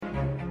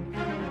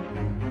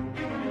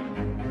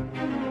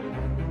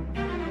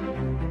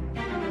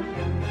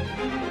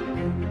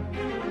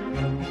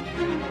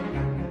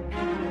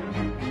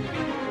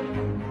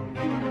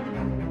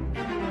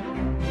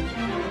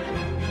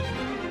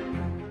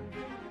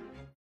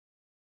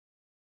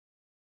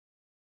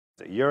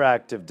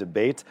EURACTIV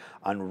debate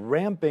on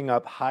ramping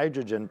up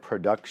hydrogen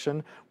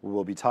production. We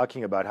will be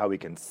talking about how we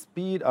can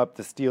speed up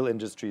the steel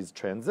industry's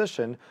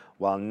transition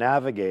while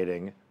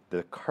navigating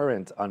the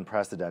current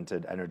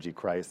unprecedented energy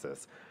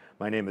crisis.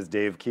 My name is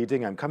Dave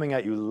Keating. I'm coming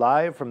at you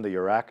live from the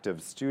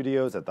EURACTIV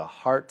studios at the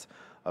heart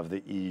of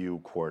the EU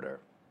Quarter.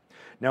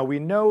 Now, we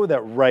know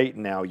that right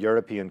now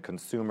European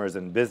consumers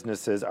and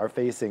businesses are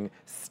facing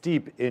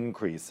steep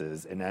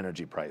increases in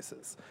energy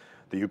prices.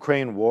 The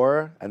Ukraine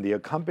war and the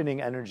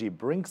accompanying energy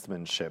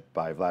brinksmanship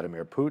by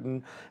Vladimir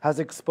Putin has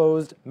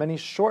exposed many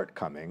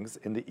shortcomings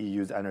in the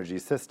EU's energy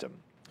system,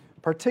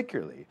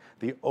 particularly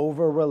the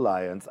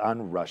over-reliance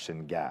on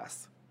Russian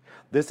gas.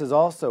 This is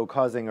also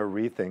causing a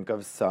rethink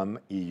of some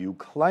EU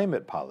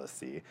climate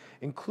policy,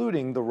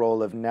 including the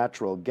role of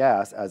natural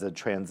gas as a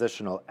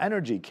transitional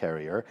energy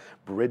carrier,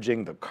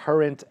 bridging the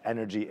current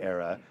energy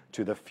era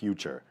to the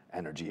future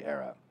energy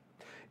era.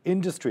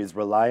 Industries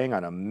relying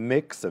on a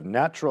mix of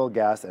natural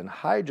gas and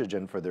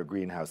hydrogen for their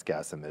greenhouse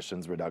gas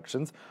emissions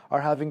reductions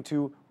are having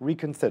to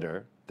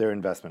reconsider their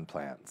investment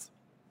plans.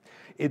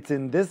 It's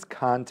in this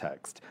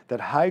context that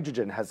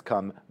hydrogen has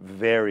come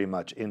very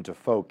much into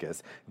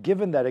focus,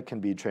 given that it can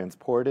be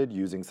transported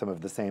using some of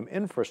the same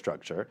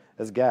infrastructure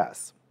as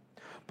gas.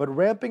 But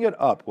ramping it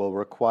up will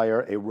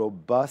require a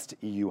robust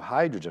EU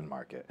hydrogen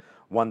market,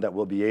 one that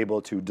will be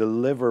able to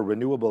deliver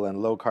renewable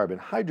and low-carbon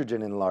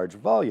hydrogen in large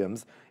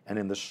volumes and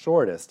in the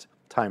shortest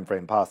time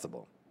frame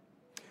possible.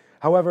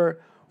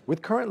 However,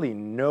 with currently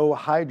no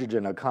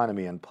hydrogen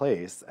economy in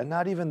place and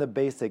not even the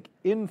basic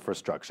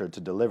infrastructure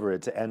to deliver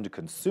it to end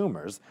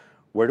consumers,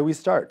 where do we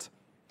start?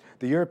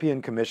 The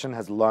European Commission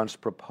has launched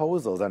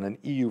proposals on an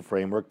EU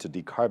framework to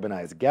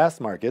decarbonize gas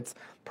markets,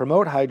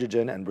 promote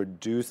hydrogen, and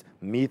reduce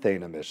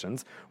methane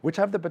emissions, which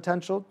have the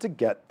potential to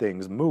get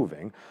things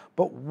moving.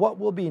 But what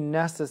will be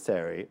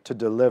necessary to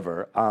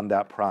deliver on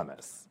that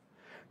promise?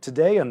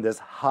 Today, in this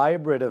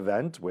hybrid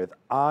event with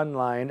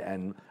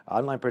online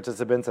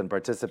participants and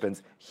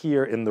participants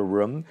here in the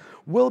room,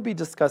 we'll be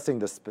discussing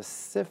the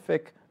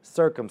specific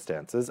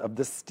circumstances of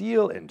the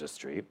steel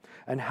industry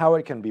and how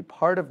it can be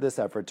part of this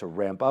effort to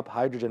ramp up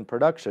hydrogen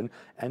production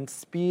and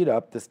speed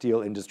up the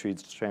steel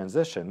industry's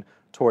transition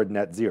toward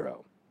net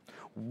zero.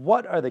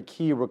 What are the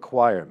key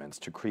requirements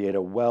to create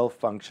a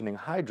well-functioning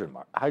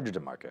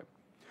hydrogen market?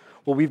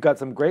 Well, we've got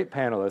some great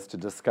panelists to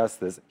discuss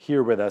this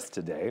here with us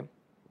today.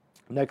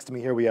 Next to me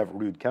here we have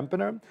Ruud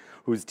Kempener,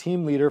 who's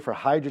team leader for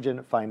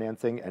hydrogen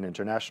financing and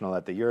international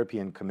at the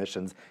European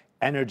Commission's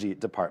Energy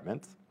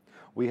Department.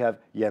 We have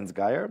Jens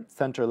Geier,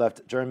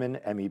 center-left German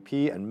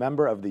MEP and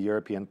member of the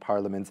European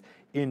Parliament's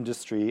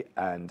Industry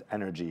and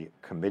Energy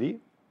Committee.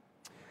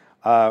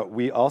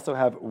 We also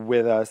have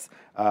with us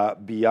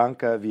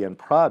Bianca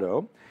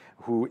Vian-Prado,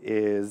 who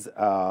is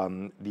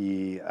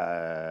the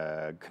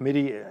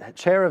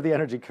chair of the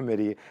Energy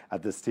Committee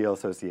at the Steel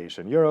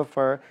Association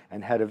Eurofer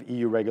and head of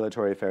EU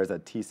Regulatory Affairs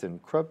at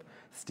ThyssenKrupp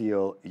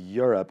Steel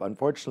Europe.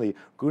 Unfortunately,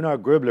 Gunnar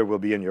Grubler will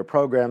be in your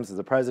programs as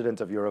the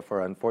president of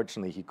Eurofer.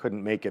 Unfortunately, he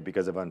couldn't make it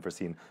because of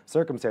unforeseen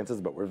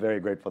circumstances, but we're very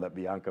grateful that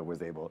Bianca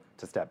was able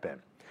to step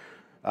in.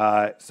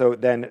 So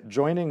then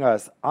joining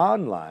us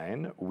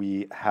online,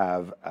 we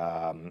have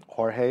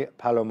Jorge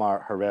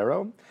Palomar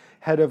Herrero,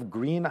 head of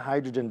Green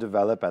Hydrogen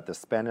Develop at the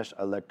Spanish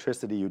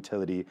electricity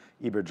utility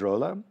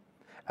Iberdrola.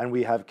 And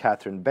we have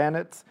Catherine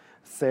Bennett,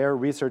 SARE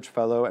Research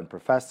Fellow and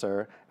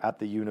Professor at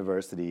the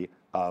University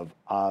of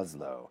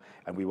Oslo.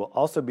 And we will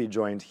also be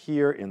joined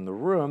here in the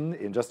room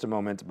in just a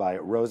moment by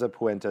Rosa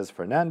Puentes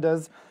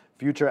Fernandez,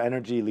 Future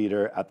Energy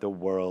Leader at the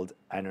World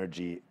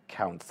Energy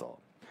Council.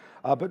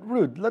 But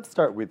Ruud, let's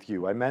start with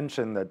you. I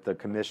mentioned that the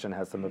Commission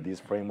has some of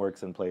these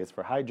frameworks in place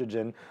for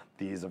hydrogen.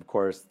 These, of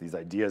course, these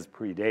ideas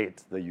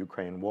predate the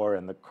Ukraine war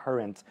and the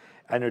current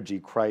energy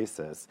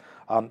crisis.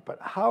 But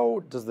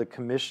how does the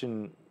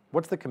Commission,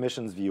 what's the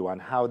Commission's view on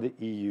how the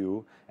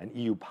EU and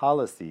EU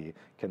policy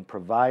can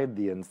provide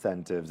the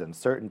incentives and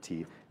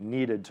certainty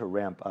needed to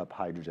ramp up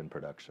hydrogen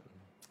production?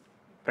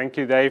 Thank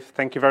you, Dave.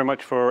 Thank you very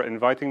much for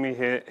inviting me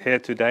here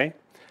today.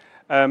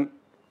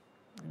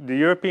 The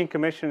European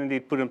Commission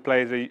indeed put in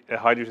place a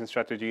hydrogen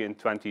strategy in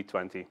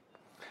 2020.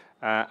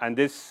 And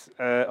this,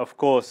 of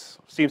course,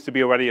 seems to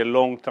be already a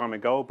long time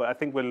ago, but I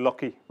think we're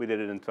lucky we did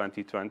it in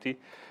 2020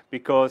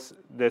 because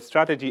the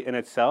strategy in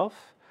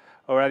itself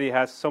already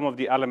has some of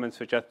the elements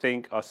which I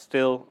think are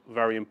still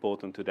very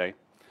important today.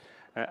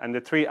 And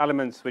the three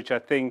elements which I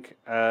think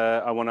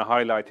I want to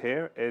highlight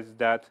here is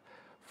that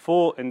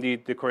for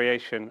indeed the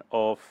creation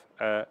of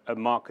a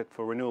market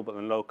for renewable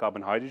and low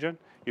carbon hydrogen,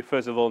 you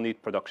first of all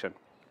need production.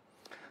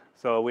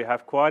 So we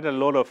have quite a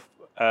lot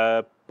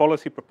of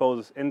policy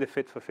proposals in the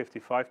Fit for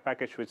 55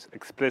 package which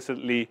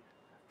explicitly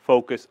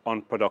focus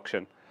on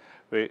production.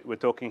 We're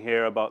talking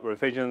here about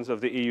revisions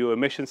of the EU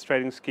emissions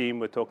trading scheme.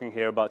 We're talking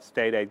here about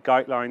state aid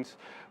guidelines.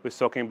 We're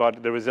talking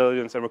about the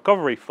Resilience and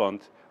Recovery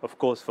Fund, of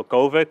course for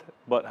COVID,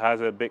 but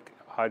has a big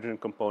hydrogen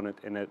component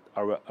in it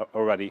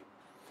already.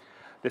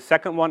 The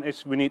second one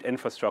is we need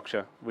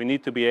infrastructure. We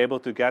need to be able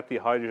to get the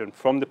hydrogen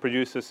from the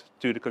producers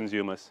to the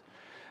consumers.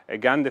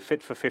 Again, the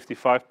Fit for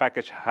 55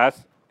 package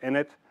has in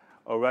it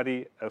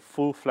already a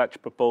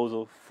full-fledged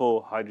proposal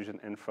for hydrogen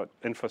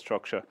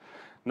infrastructure,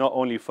 not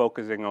only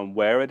focusing on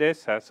where it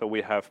is, so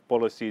we have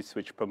policies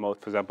which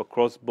promote, for example,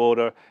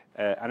 cross-border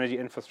energy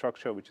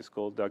infrastructure, which is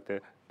called like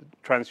the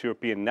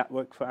Trans-European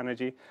Network for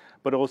Energy,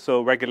 but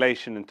also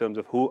regulation in terms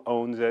of who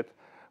owns it,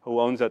 who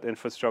owns that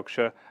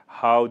infrastructure,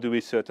 how do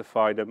we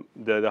certify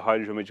the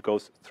hydrogen which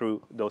goes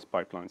through those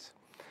pipelines.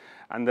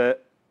 And the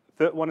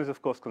third one is,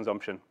 of course,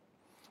 consumption.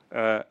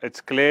 It's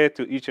clear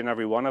to each and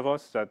every one of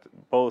us that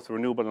both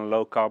renewable and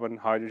low carbon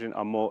hydrogen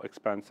are more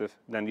expensive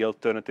than the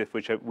alternative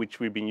which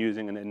we've been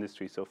using in the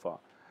industry so far.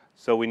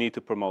 So we need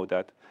to promote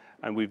that.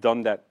 And we've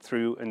done that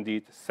through,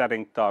 indeed,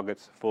 setting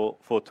targets for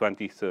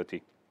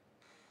 2030.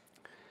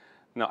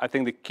 Now, I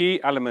think the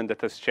key element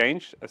that has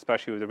changed,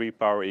 especially with the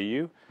REPower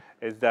EU,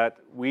 is that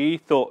we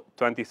thought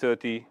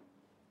 2030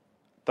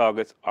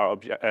 targets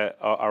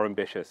are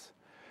ambitious.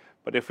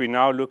 But if we're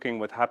now looking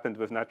what happened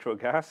with natural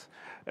gas,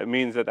 it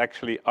means that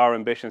actually our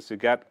ambitions to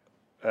get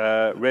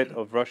rid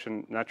of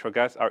Russian natural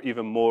gas are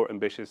even more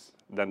ambitious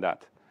than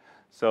that.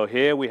 So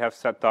here we have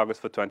set targets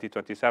for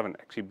 2027,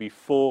 actually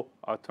before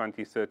our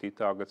 2030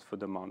 targets for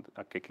demand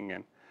are kicking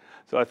in.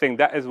 So I think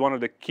that is one of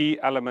the key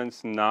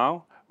elements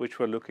now which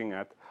we're looking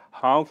at.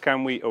 How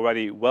can we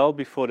already, well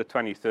before the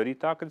 2030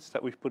 targets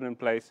that we've put in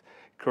place,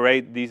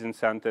 create these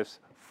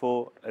incentives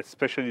for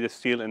especially the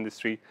steel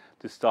industry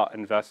to start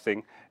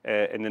investing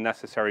in the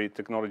necessary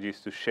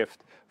technologies to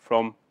shift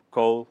from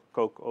coal,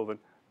 coke oven,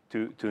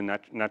 to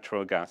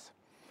natural gas.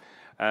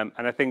 And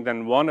I think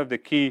then one of the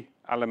key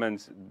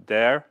elements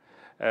there,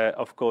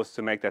 of course,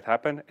 to make that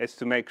happen, is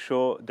to make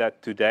sure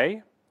that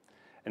today,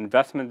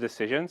 investment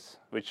decisions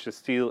which the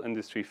steel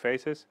industry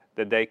faces,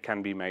 that they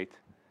can be made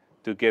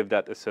to give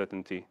that a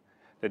certainty.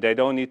 That they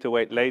don't need to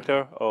wait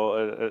later or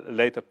a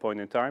later point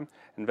in time.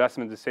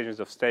 Investment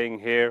decisions of staying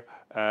here,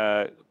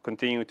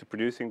 continuing to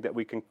producing, that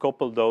we can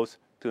couple those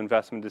to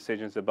investment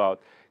decisions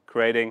about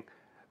creating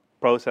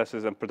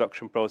processes and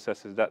production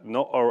processes that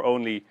not are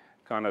only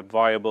kind of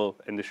viable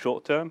in the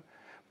short term,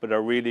 but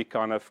are really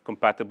kind of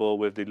compatible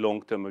with the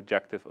long-term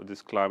objective of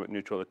this climate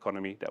neutral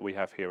economy that we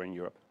have here in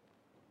Europe.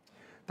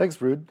 Thanks,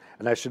 Ruud.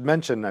 And I should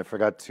mention, I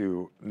forgot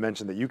to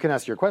mention that you can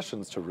ask your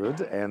questions to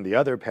Ruud and the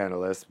other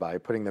panelists by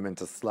putting them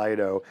into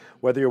Slido.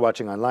 Whether you're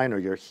watching online or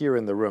you're here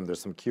in the room, there's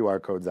some QR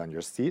codes on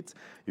your seats.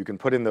 You can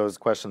put in those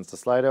questions to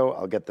Slido.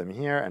 I'll get them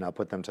here, and I'll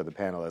put them to the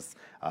panelists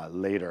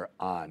later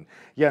on.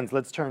 Jens,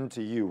 let's turn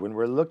to you. When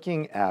we're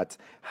looking at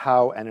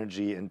how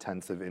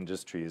energy-intensive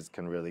industries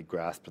can really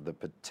grasp the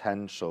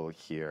potential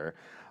here,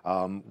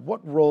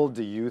 what role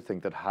do you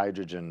think that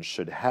hydrogen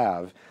should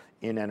have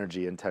in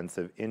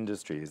energy-intensive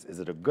industries? Is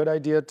it a good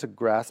idea to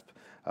grasp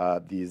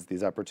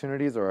these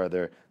opportunities, or are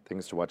there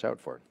things to watch out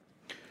for?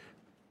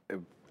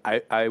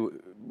 I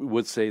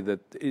would say that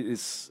it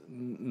is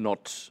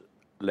not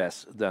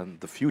less than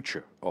the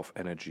future of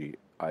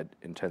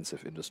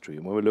energy-intensive industry.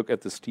 When we look at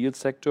the steel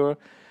sector,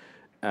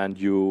 and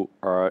you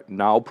are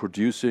now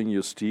producing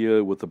your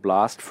steel with a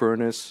blast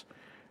furnace,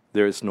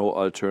 there is no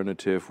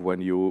alternative when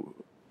you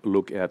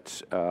look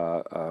at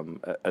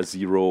a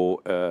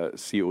zero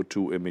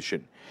CO2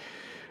 emission.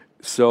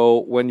 So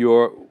when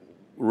you're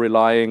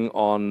relying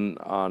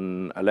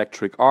on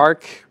electric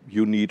arc,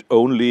 you need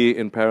only,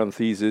 in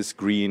parentheses,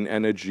 green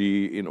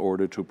energy in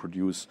order to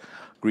produce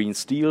green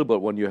steel. But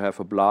when you have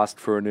a blast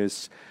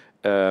furnace,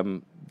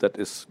 that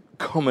is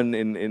common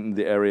in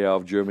the area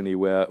of Germany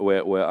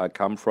where I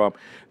come from,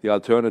 the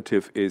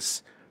alternative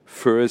is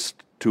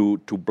first to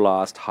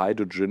blast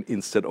hydrogen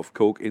instead of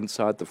coke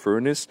inside the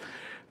furnace.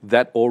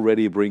 That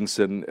already brings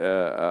in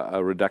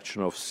a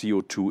reduction of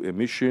CO2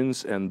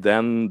 emissions, and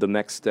then the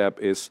next step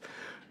is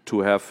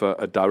to have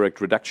a direct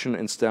reduction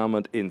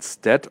installment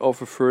instead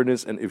of a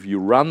furnace. And if you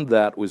run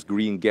that with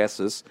green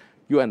gases,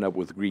 you end up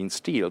with green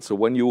steel. So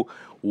when you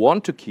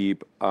want to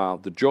keep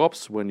the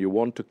jobs, when you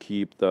want to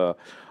keep the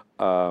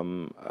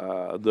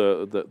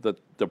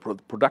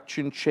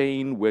production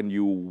chain, when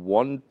you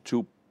want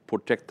to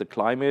protect the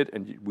climate,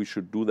 and we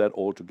should do that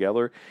all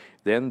together,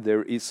 then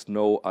there is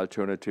no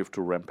alternative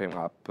to ramping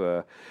up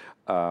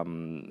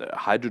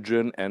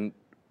hydrogen and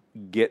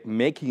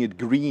making it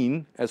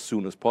green as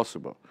soon as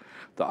possible.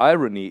 The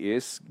irony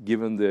is,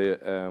 given the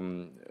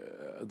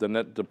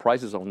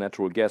prices of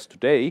natural gas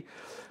today,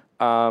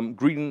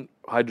 green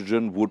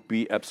hydrogen would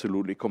be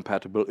absolutely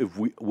compatible if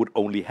we would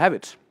only have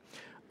it.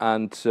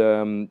 And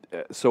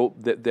so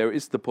there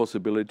is the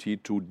possibility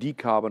to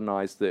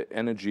decarbonize the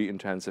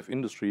energy-intensive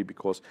industry,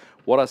 because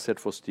what I said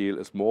for steel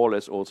is more or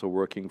less also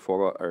working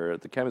for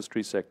the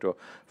chemistry sector,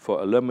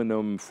 for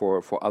aluminum,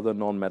 for other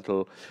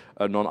non-metal,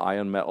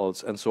 non-iron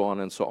metals, and so on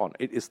and so on.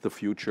 It is the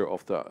future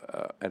of the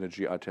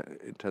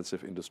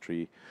energy-intensive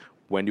industry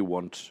when you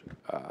want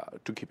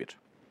to keep it.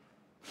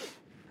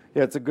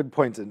 Yeah, it's a good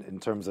point in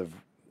terms of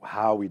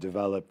how we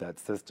develop that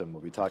system.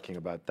 We'll be talking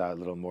about that a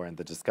little more in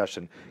the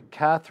discussion.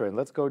 Catherine,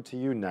 let's go to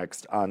you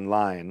next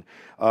online.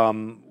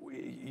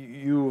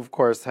 You, of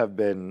course, have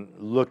been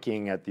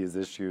looking at these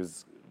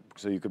issues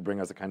so you could bring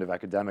us a kind of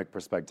academic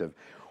perspective.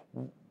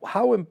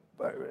 How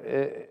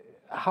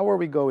how are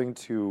we going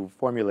to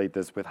formulate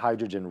this with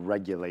hydrogen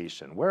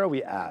regulation? Where are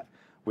we at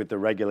with the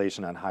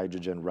regulation on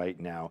hydrogen right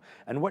now?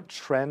 And what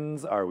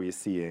trends are we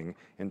seeing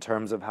in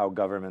terms of how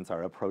governments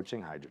are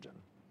approaching hydrogen?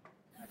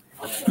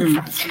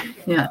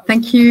 Yeah,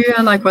 thank you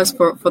likewise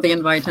for the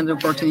invite and the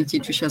opportunity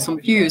to share some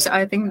views.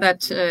 I think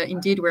that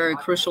indeed we're at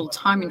a crucial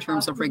time in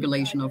terms of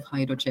regulation of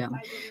hydrogen.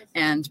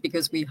 And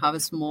because we have a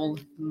small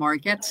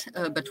market,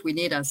 but we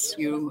need, as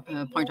you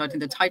point out in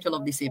the title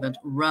of this event,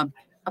 ramp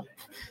up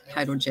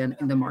hydrogen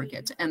in the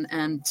market. And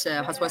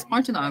as was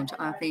pointed out,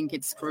 I think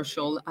it's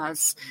crucial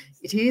as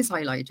it is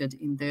highlighted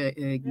in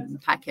the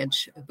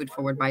package put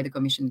forward by the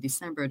Commission in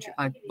December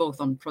to act both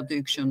on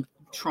production,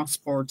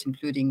 transport,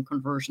 including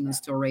conversion and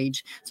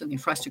storage, so the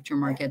infrastructure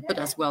market, but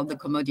as well the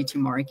commodity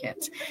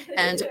market.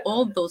 And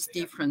all those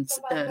different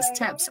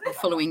steps are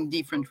following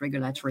different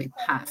regulatory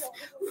paths.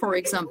 For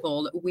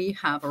example, we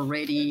have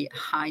already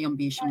high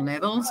ambition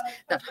levels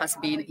that has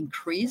been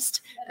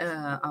increased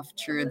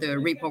after the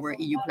REPower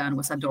EU plan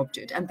was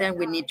adopted. And then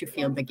we need to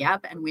fill the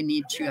gap and we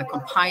need to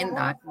accompany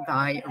that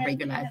by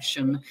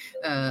regulation.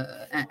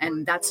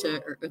 And that's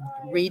a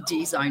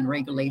redesign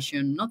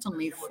regulation, not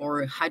only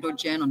for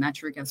hydrogen or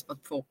natural gas, but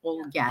for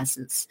all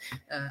gases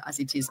as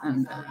it is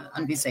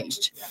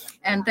envisaged.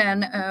 And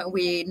then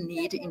we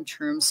need in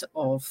terms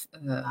of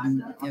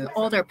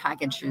other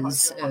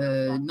packages,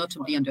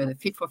 notably under the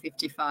Fit for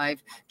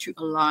 55, to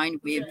align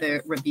with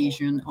the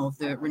revision of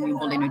the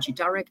Renewable Energy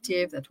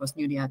Directive that was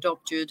newly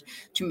adopted,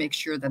 to make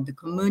sure that the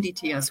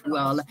commodity as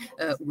well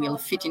will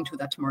fit into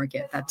that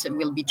market, that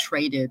will be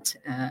traded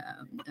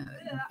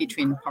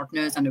between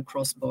partners and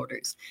across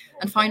borders.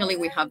 And finally,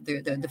 we have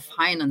the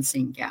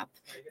financing gap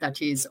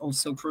that is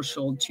also crucial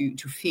to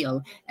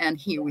fill. And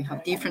here we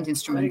have different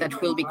instruments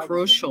that will be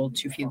crucial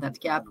to fill that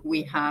gap.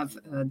 We have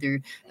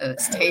the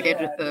stated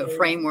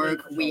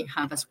framework. We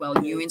have as well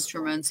new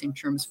instruments in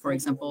terms, for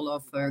example,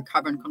 of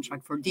carbon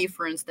contract for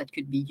difference that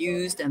could be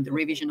used, and the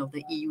revision of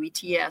the EU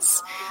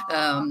ETS,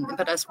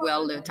 but as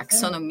well the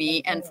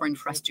taxonomy, and for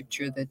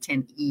infrastructure, the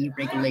 10E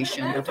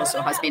regulation that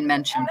also has been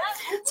mentioned.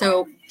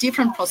 So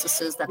different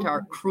processes that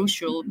are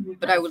crucial,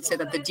 but I would say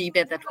that the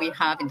debate that we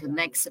have in the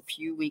next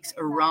few weeks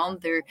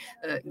around the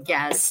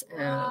gas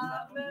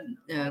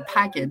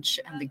package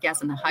and the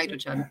gas and the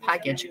hydrogen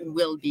package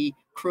will be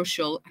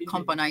crucial,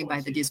 accompanied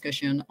by the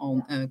discussion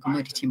on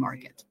commodity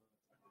market.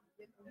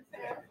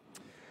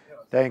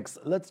 Thanks.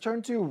 Let's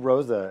turn to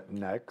Rosa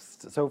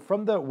next. So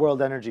from the World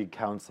Energy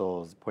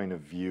Council's point of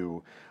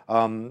view,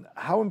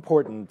 how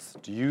important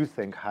do you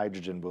think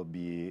hydrogen will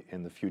be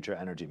in the future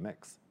energy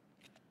mix?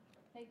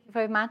 Thank you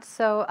very much.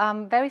 So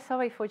I'm very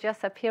sorry for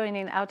just appearing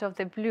in out of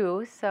the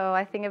blue. So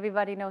I think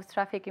everybody knows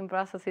traffic in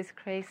Brussels is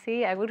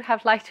crazy. I would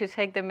have liked to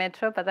take the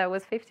metro, but that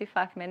was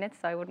 55 minutes,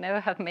 so I would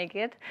never have made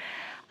it.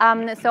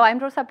 So I'm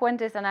Rosa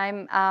Puentes, and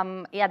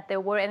I'm at the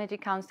World Energy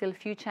Council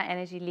Future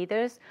Energy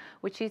Leaders,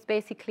 which is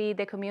basically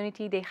the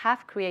community they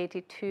have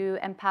created to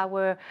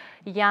empower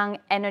young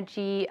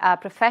energy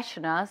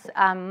professionals,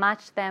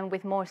 match them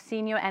with more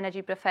senior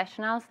energy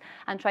professionals,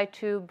 and try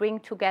to bring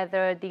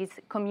together this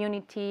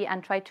community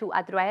and try to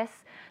address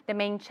the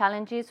main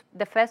challenges.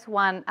 The first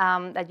one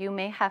that you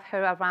may have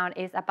heard around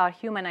is about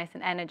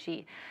humanizing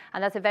energy.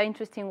 And that's a very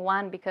interesting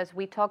one because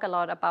we talk a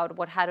lot about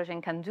what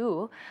hydrogen can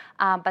do,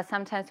 but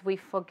sometimes we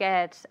forget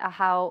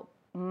how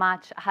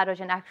much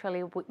hydrogen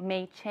actually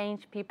may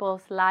change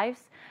people's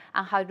lives,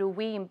 and how do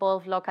we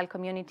involve local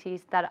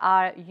communities that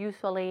are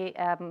usually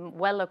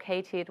well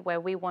located where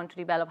we want to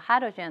develop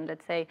hydrogen,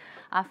 let's say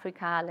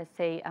Africa, let's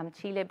say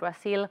Chile,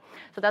 Brazil.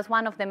 So that's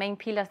one of the main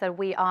pillars that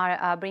we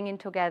are bringing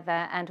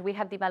together, and we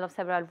have developed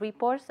several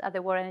reports at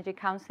the World Energy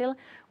Council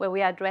where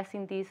we are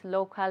addressing this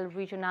local,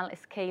 regional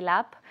scale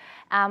up.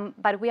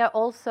 But we are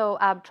also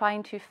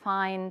trying to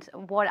find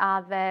what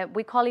are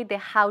we call it the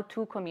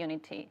how-to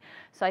community.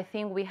 So I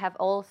think we have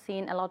all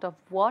seen a lot of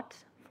what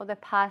for the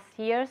past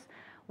years.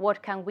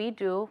 What can we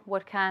do?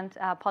 What can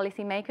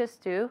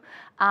policymakers do?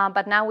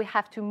 But now we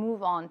have to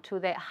move on to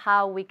the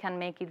how we can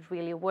make it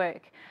really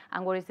work,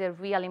 and what is the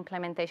real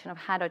implementation of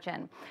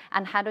hydrogen.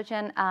 And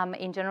hydrogen,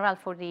 in general,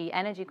 for the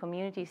energy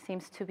community,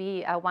 seems to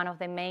be one of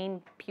the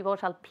main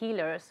pivotal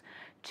pillars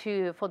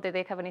for the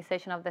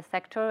decarbonization of the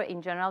sector,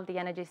 in general, the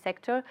energy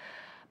sector.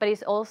 But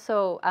it's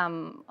also,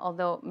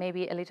 although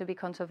maybe a little bit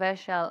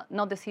controversial,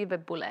 not the silver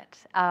bullet.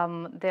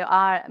 There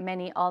are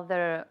many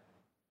other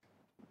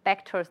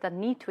vectors that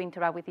need to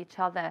interact with each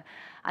other.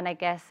 And I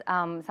guess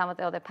some of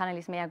the other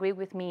panelists may agree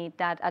with me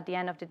that at the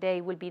end of the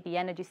day will be the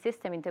energy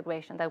system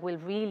integration that will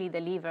really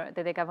deliver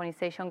the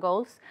decarbonization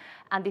goals.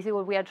 And this is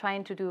what we are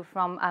trying to do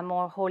from a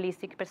more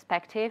holistic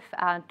perspective,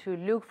 to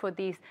look for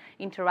these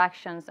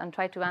interactions and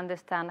try to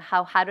understand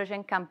how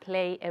hydrogen can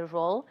play a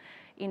role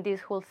in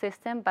this whole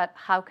system, but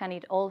how can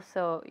it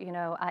also,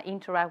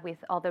 interact with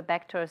other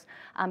vectors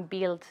and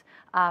build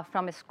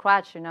from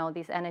scratch,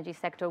 this energy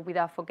sector,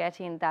 without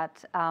forgetting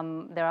that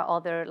there are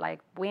other like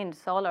wind,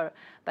 solar,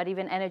 but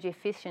even energy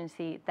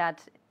efficiency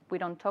that we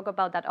don't talk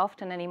about that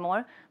often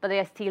anymore, but they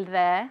are still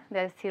there,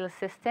 they're still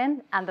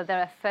existing, and that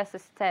they're a first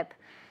step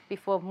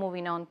before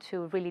moving on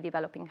to really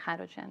developing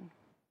hydrogen.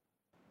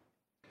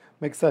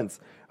 Makes sense.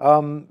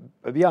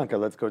 Bianca,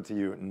 let's go to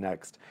you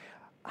next.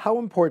 How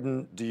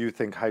important do you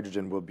think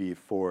hydrogen will be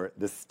for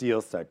the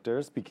steel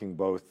sector, speaking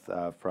both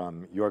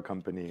from your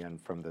company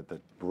and from the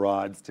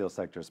broad steel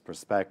sector's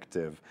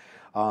perspective?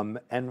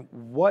 And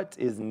what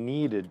is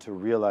needed to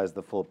realize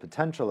the full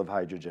potential of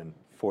hydrogen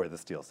for the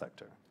steel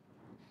sector?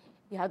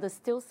 Yeah, the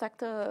steel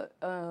sector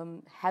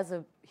has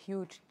a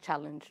huge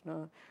challenge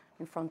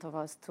in front of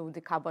us to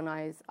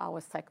decarbonize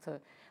our sector.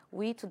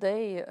 We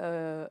today,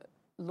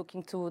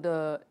 looking to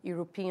the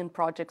European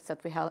projects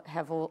that we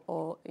have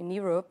all in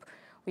Europe,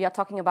 we are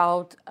talking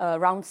about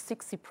around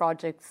 60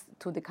 projects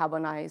to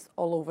decarbonize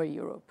all over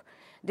Europe.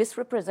 This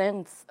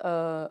represents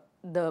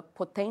the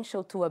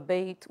potential to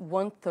abate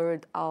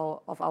 1/3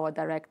 of our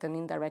direct and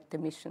indirect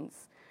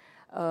emissions.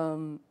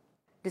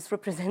 This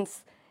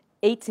represents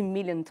 80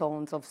 million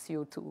tons of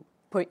CO2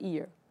 per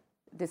year.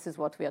 This is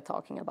what we are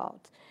talking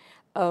about.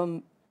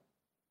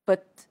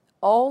 But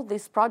all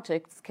these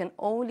projects can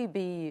only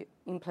be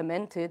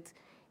implemented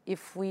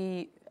if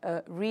we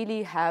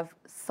really have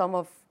some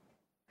of,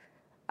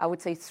 I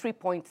would say, 3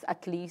 points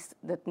at least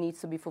that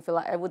needs to be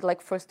fulfilled. I would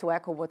like first to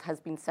echo what has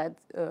been said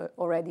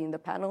already in the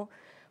panel.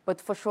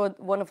 But for sure,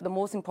 one of the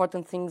most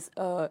important things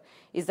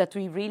is that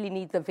we really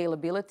need the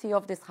availability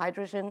of this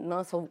hydrogen.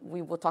 So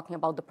we were talking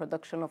about the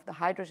production of the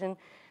hydrogen.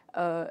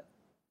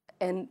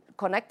 And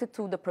connected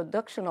to the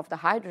production of the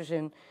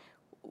hydrogen,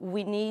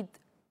 we need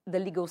the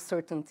legal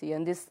certainty,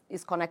 and this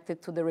is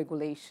connected to the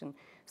regulation.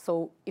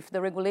 So if the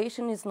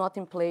regulation is not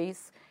in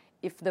place,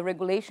 if the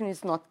regulation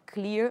is not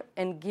clear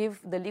and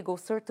give the legal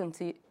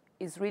certainty,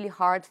 it's really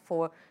hard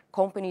for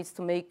companies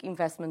to make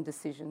investment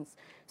decisions.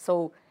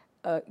 So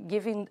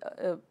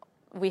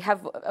we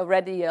have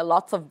already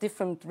lots of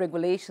different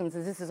regulations,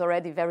 and this is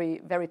already very,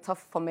 very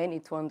tough for many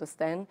to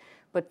understand.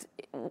 But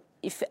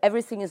if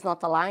everything is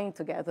not aligned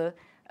together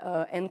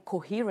and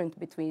coherent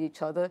between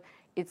each other,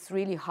 it's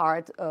really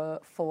hard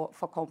for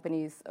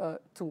companies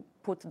to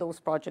put those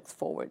projects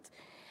forward.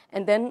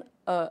 And then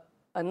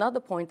another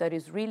point that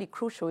is really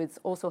crucial, it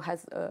also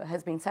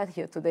has been said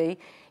here today,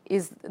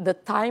 is the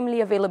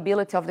timely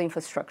availability of the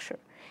infrastructure.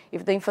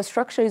 If the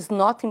infrastructure is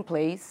not in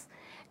place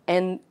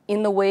and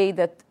in a way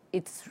that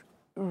it's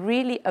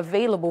really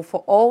available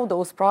for all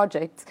those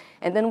projects,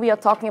 and then we are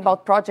talking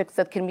about projects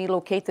that can be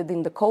located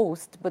in the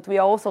coast, but we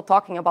are also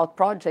talking about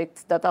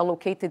projects that are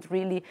located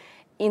really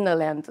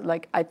inland.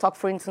 Like I talked,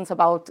 for instance,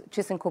 about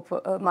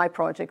ThyssenKrupp, my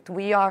project.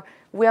 We are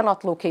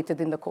not located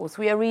in the coast.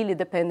 We are really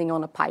depending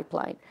on a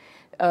pipeline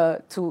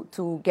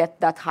to get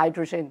that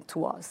hydrogen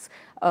to us.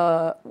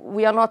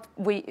 We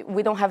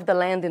don't have the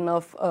land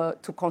enough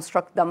to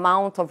construct the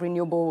amount of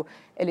renewable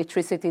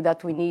electricity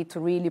that we need to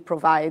really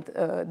provide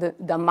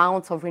the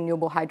amount of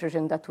renewable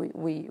hydrogen that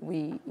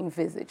we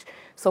envisage.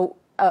 So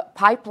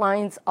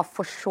pipelines are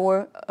for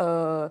sure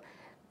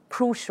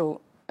crucial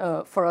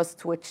for us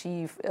to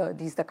achieve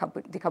these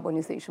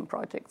decarbonization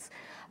projects.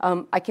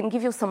 I can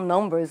give you some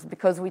numbers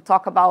because we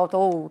talk about,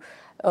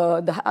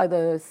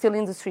 the steel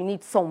industry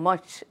needs so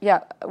much.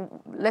 Yeah,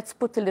 let's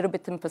put a little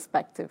bit in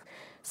perspective.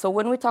 So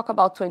when we talk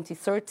about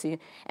 2030,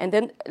 and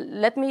then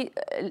let me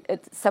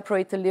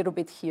separate a little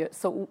bit here.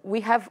 So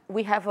we have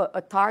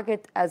a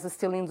target as a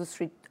steel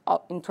industry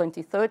in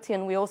 2030,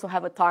 and we also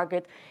have a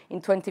target in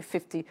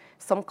 2050.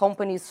 Some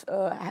companies,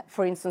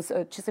 for instance,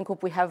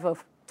 ThyssenKrupp, we have a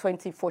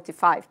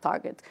 2045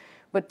 target.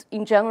 But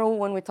in general,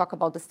 when we talk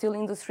about the steel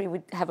industry,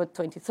 we have a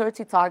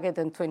 2030 target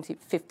and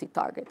 2050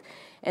 target.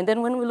 And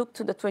then when we look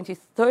to the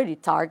 2030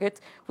 target,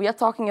 we are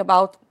talking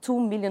about 2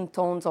 million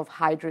tons of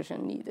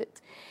hydrogen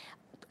needed.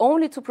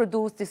 Only to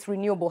produce this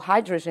renewable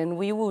hydrogen,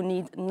 we will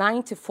need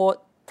 94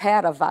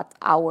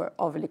 terawatt-hour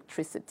of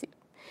electricity.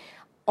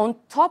 On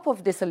top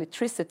of this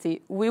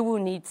electricity, we will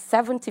need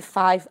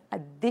 75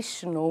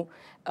 additional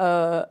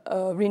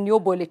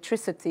renewable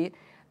electricity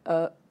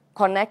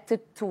connected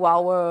to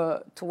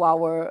our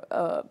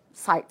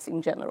sites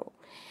in general.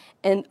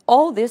 And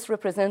all this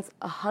represents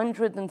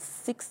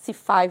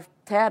 165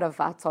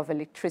 terawatts of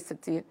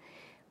electricity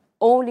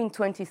only in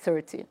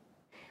 2030.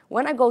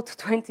 When I go to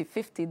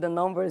 2050, the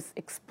numbers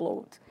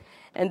explode.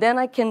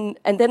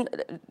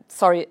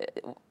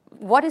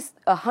 What is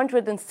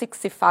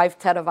 165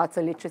 terawatts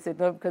electricity?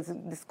 Because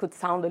this could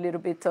sound a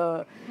little bit,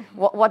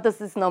 what does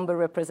this number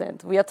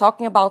represent? We are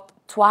talking about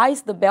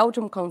twice the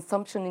Belgium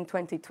consumption in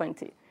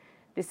 2020.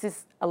 This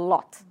is a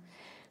lot.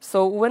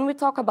 So when we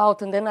talk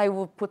about, and then I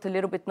will put a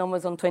little bit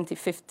numbers on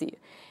 2050.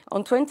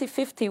 On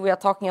 2050, we are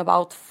talking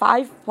about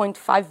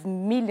 5.5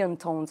 million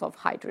tons of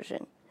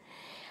hydrogen.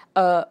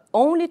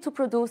 Only to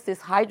produce this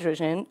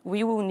hydrogen,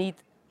 we will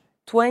need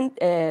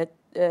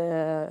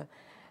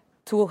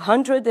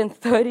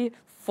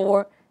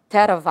 234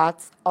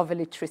 terawatts of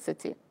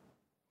electricity.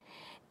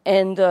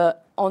 And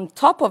on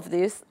top of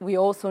this, we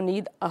also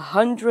need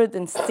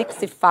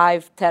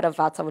 165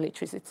 terawatts of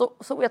electricity.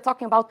 So we are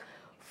talking about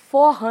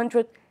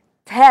 400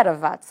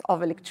 terawatts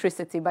of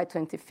electricity by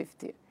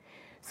 2050.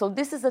 So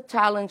this is a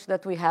challenge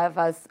that we have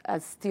as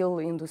steel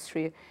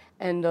industry,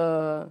 and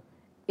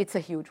it's a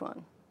huge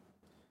one.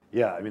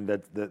 Yeah, I mean,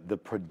 the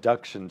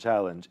production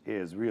challenge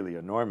is really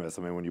enormous.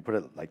 I mean, when you put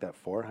it like that,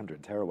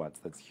 400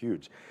 terawatts, that's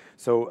huge.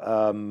 So,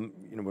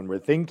 when we're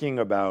thinking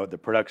about the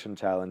production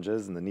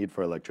challenges and the need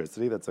for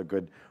electricity, that's a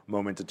good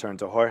moment to turn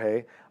to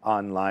Jorge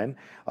online.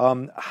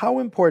 How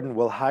important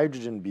will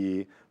hydrogen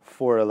be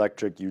for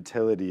electric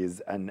utilities,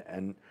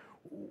 and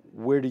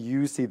where do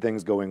you see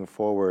things going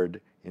forward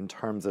in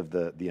terms of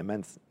the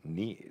immense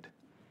need?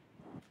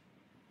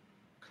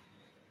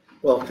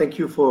 Well, thank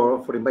you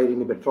for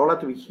inviting Iberdrola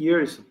to be here.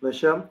 It's a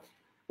pleasure.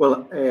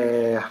 Well,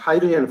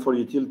 hydrogen for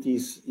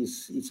utilities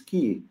is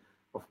key.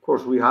 Of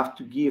course, we have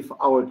to give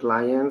our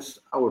clients,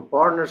 our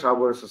partners,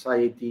 our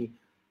society,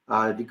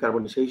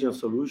 decarbonization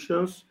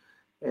solutions.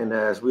 And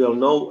as we all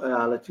know,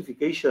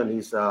 electrification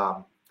is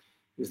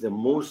the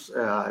most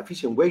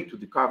efficient way to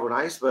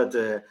decarbonize, but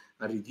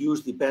and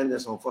reduce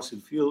dependence on fossil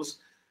fuels.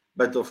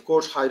 But of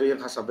course, hydrogen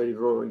has a very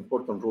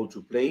important role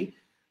to play.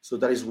 So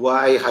that is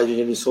why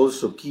hydrogen is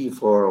also key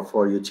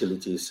for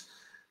utilities.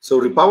 So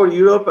Repower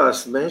Europe,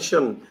 as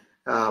mentioned,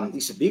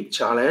 is a big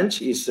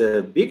challenge. It's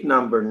a big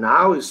number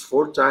now. It's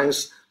 4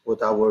 times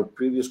what our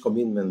previous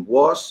commitment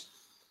was.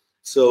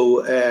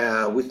 So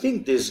we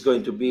think this is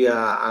going to be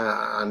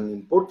an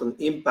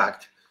important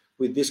impact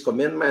with this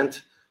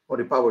commitment on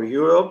Repower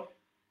Europe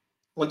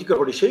on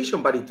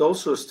decarbonization, but it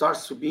also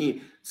starts to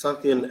be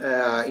something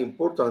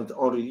important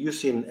on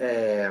reducing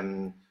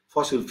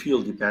fossil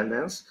fuel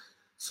dependence.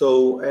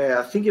 So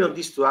thinking on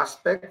these 2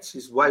 aspects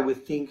is why we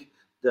think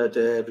that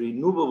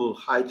renewable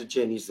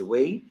hydrogen is the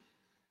way.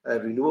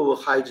 Renewable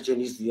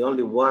hydrogen is the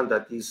only one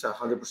that is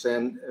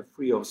 100%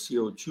 free of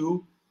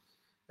CO2.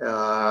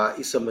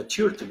 It's a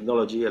mature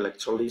technology.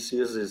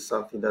 Electrolysis is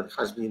something that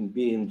has been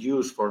being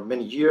used for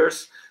many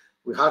years.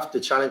 We have the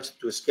challenge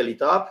to scale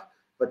it up,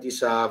 but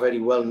it's a very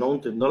well-known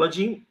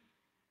technology.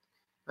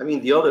 I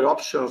mean, the other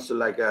options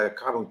like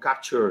carbon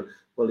capture,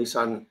 well, it's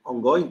an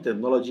ongoing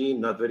technology,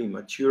 not very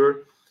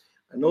mature.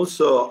 And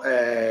also,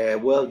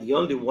 well, the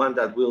only one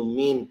that will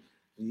mean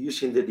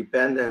reducing the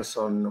dependence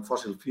on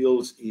fossil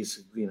fuels is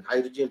green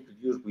hydrogen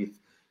produced with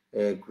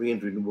green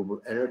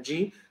renewable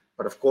energy.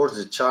 But of course,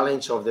 the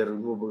challenge of the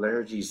renewable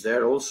energy is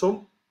there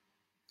also.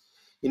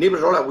 In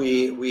Iberdrola,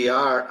 we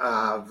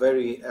are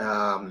very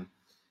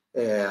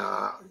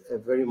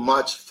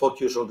much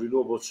focused on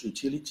renewables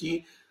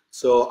utility.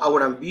 So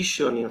our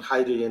ambition in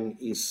hydrogen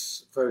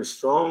is very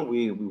strong.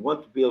 We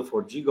want to build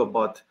 4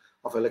 gigawatt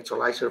of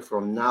electrolyzer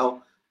from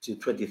now to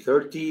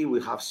 2030.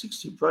 We have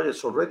 60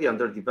 projects already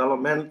under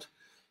development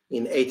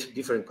in 8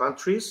 different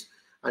countries,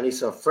 and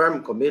it's a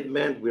firm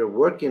commitment. We are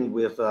working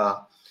with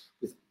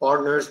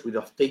partners, with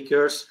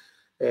off-takers,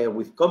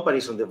 with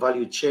companies on the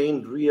value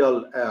chain.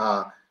 Real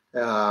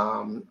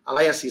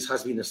alliances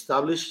has been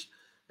established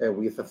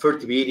with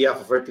Fertiberia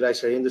for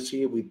fertilizer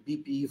industry, with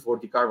BP for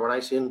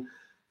decarbonizing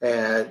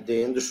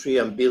the industry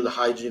and build a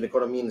hydrogen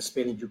economy in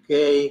Spain and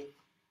UK,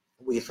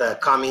 with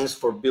Cummins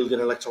for building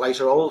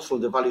electrolyzer, also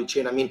the value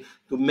chain. I mean,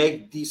 to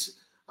make this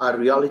a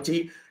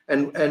reality,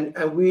 and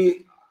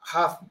we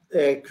have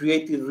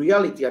created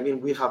reality. I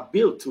mean, we have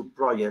built 2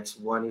 projects.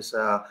 One is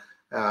a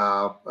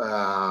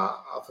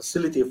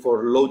facility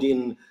for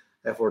loading,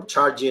 for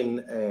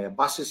charging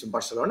buses in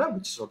Barcelona,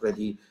 which is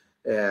already,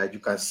 you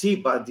can see,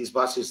 but these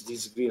buses,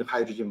 these green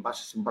hydrogen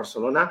buses in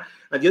Barcelona.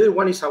 And the other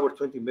one is our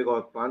 20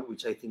 megawatt plant,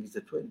 which I think is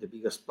the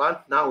biggest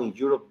plant now in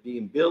Europe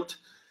being built,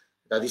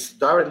 that is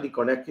directly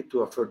connected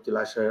to a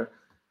fertilizer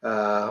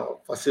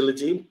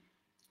facility.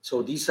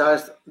 So these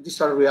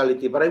are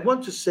reality. But I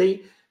want to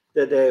say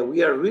that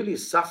we are really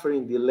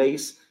suffering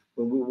delays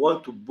when we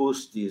want to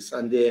boost this.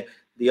 And the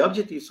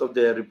objectives of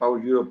the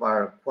Repower Europe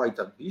are quite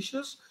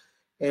ambitious,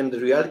 and the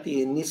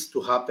reality needs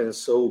to happen.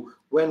 So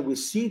when we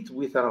sit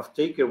with an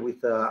off-taker,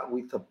 with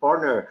a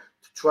partner,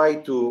 to try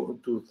to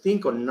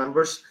think on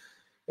numbers,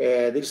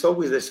 there's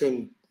always the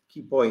same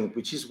key point,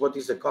 which is what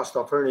is the cost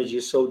of energy.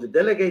 So the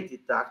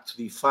delegated act to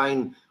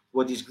define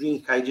what is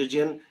green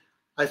hydrogen,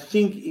 I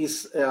think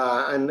is,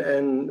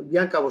 and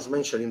Bianca was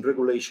mentioning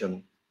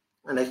regulation.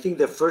 And I think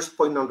the first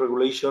point on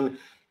regulation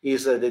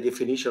is the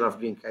definition of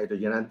green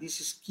hydrogen. And this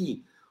is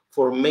key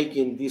for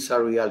making this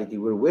a reality.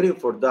 We're waiting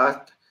for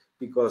that,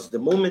 because the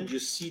moment you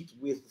sit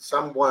with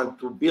someone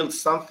to build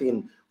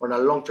something on a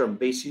long-term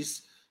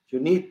basis, you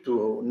need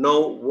to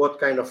know what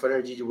kind of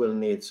energy you will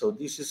need. So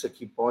this is a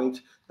key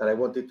point that I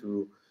wanted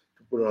to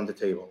put on the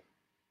table.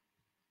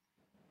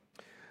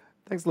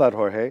 Thanks a lot,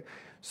 Jorge.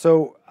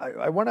 So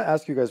I want to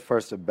ask you guys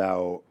first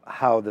about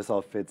how this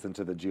all fits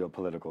into the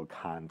geopolitical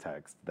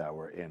context that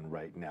we're in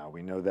right now.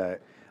 We know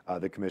that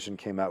the Commission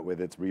came out with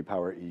its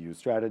Repower EU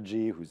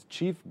strategy, whose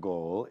chief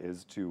goal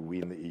is to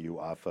wean the EU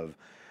off of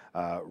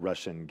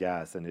Russian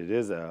gas, and it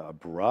is a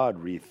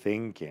broad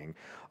rethinking.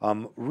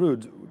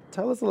 Ruud,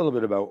 tell us a little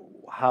bit about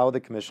how the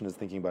Commission is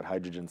thinking about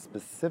hydrogen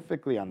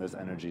specifically on this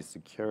energy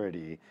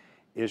security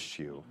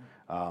issue,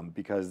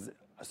 because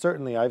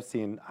certainly I've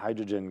seen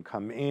hydrogen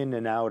come in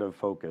and out of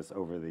focus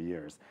over the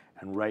years,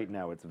 and right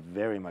now it's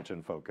very much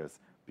in focus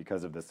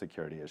because of the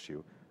security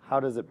issue.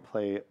 How does it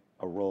play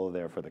a role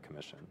there for the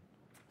Commission?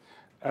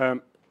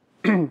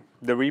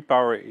 the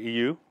Repower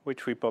EU,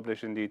 which we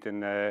published indeed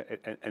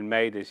in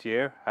May this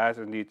year, has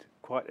indeed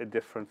quite a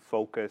different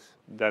focus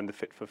than the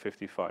Fit for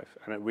 55.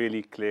 And it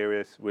really clear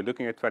is, we're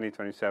looking at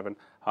 2027,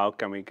 how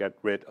can we get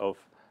rid of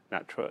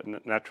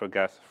natural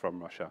gas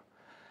from Russia?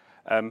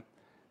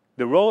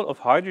 The role of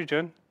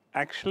hydrogen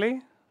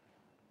actually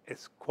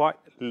is quite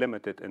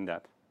limited in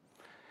that.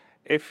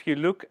 If you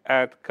look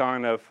at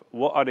kind of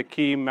what are the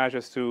key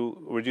measures to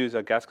reduce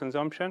our gas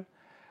consumption,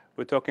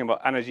 we're talking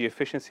about energy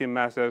efficiency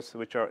measures,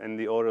 which are in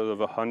the order of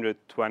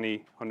 120,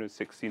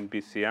 116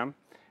 BCM.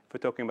 If we're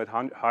talking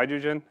about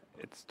hydrogen,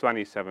 it's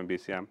 27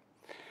 BCM.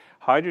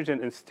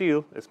 Hydrogen in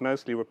steel is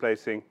mostly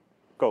replacing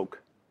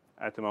coke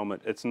at the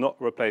moment. It's not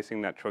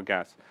replacing natural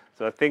gas.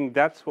 So I think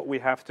that's what we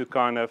have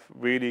to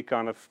really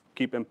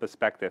keep in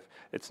perspective.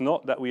 It's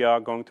not that we are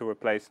going to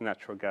replace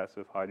natural gas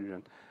with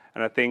hydrogen.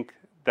 And I think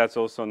that's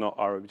also not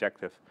our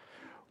objective.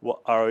 What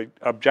our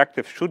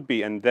objective should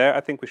be, and there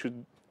I think we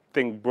should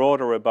think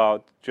broader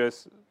about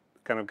just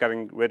kind of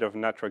getting rid of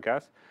natural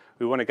gas.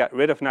 We want to get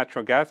rid of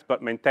natural gas,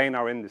 but maintain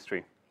our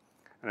industry.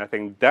 And I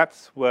think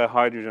that's where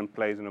hydrogen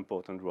plays an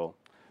important role,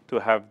 to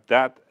have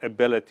that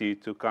ability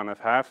to kind of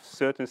have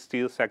certain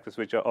steel sectors,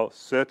 or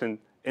certain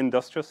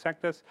industrial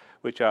sectors,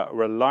 which are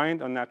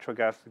reliant on natural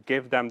gas,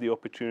 give them the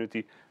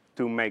opportunity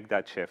to make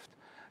that shift.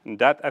 And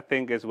that, I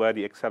think, is where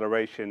the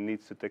acceleration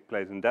needs to take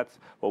place, and that's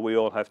what we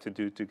all have to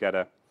do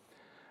together.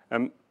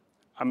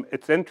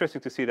 It's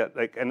interesting to see that,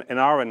 like in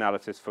our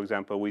analysis, for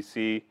example, we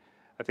see,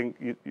 I think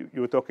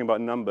you were talking about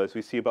numbers,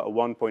 we see about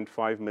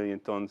 1.5 million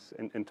tons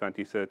in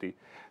 2030.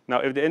 Now,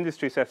 if the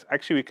industry says,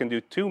 actually, we can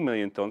do 2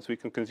 million tons, we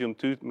can consume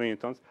 2 million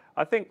tons,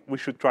 I think we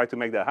should try to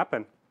make that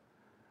happen.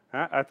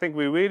 I think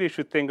we really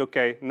should think,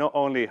 okay, not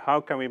only how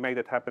can we make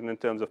that happen in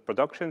terms of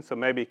production, so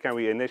maybe can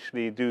we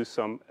initially do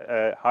some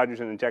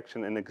hydrogen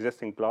injection in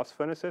existing blast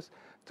furnaces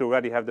to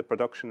already have the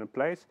production in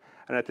place,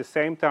 and at the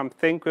same time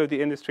think with the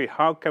industry,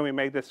 how can we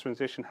make this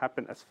transition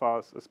happen as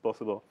fast as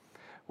possible?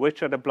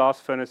 Which are the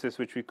blast furnaces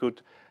which we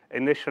could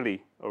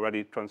initially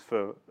already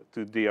transfer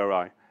to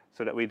DRI,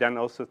 so that we then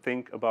also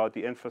think about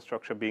the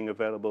infrastructure being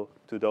available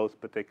to those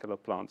particular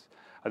plants.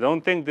 I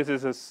don't think this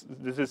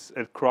is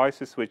a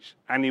crisis which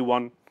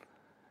anyone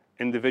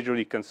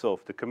individually can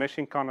solve. The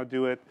Commission cannot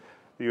do it.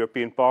 The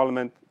European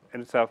Parliament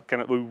in itself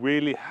cannot. We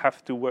really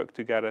have to work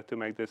together to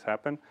make this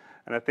happen.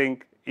 And I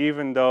think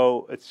even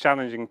though it's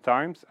challenging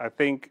times, I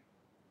think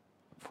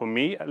for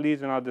me, at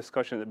least in our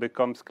discussion, it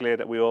becomes clear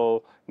that we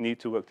all need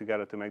to work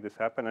together to make this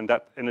happen. And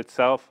that in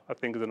itself, I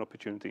think, is an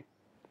opportunity.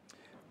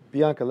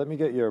 Bianca, let me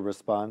get your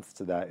response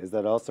to that. Is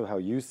that also how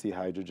you see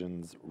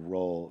hydrogen's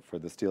role for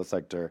the steel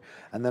sector?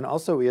 And then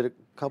also, we had a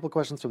couple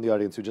questions from the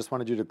audience who just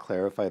wanted you to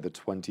clarify the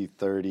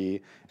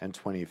 2030 and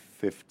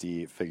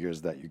 2050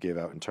 figures that you gave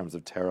out in terms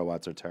of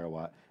terawatts or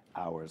terawatt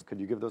hours.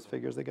 Could you give those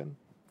figures again?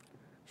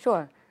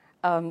 Sure.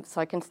 So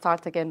I can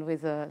start again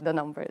with the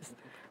numbers.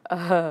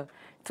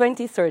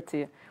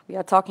 2030, we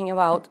are talking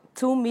about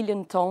 2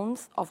 million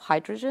tons of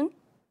hydrogen.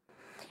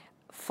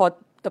 For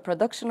the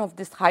production of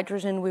this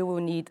hydrogen, we will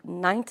need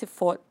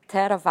 94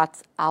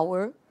 terawatt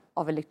hour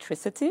of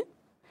electricity.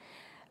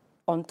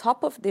 On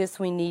top of this,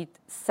 we need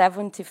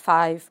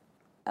 75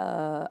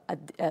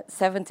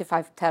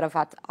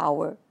 terawatt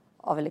hour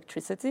of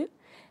electricity.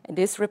 And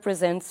this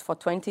represents, for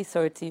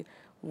 2030,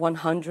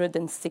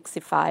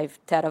 165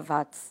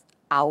 terawatt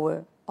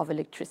hour of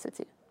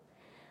electricity.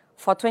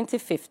 For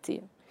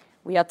 2050,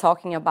 we are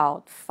talking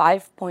about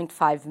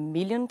 5.5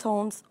 million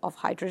tons of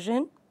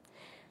hydrogen.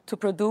 To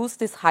produce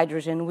this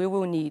hydrogen, we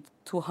will need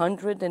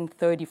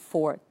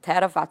 234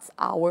 terawatt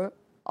hour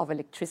of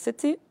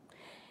electricity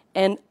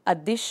and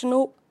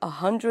additional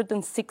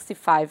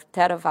 165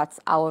 terawatt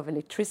hour of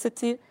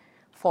electricity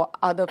for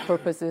other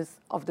purposes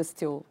of the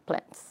steel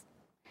plants.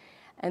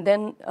 And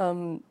then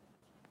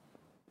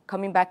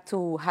coming back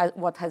to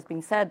what has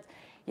been said,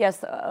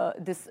 yes,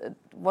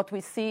 what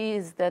we see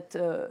is that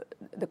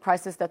the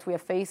crisis that we are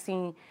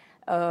facing,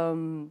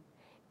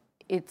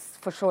 it's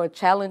for sure a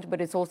challenge,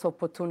 but it's also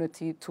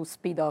opportunity to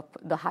speed up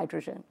the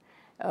hydrogen.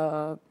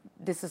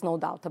 This is no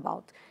doubt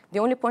about. The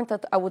only point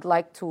that I would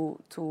like to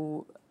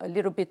a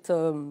little bit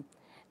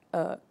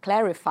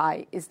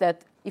clarify is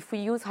that if we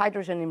use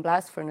hydrogen in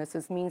blast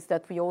furnaces, means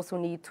that we also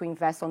need to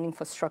invest on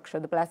infrastructure.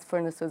 The blast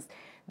furnaces,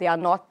 they are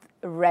not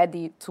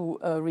ready to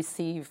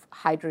receive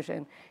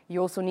hydrogen.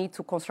 You also need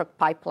to construct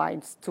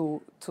pipelines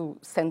to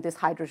send this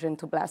hydrogen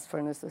to blast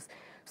furnaces.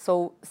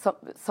 So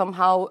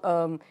somehow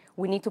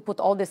we need to put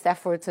all this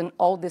efforts and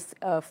all this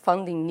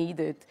funding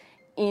needed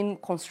in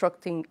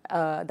constructing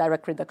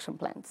direct reduction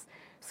plants.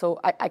 So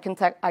I can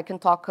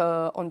talk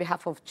on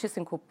behalf of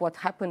ThyssenKrupp. What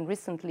happened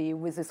recently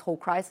with this whole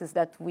crisis,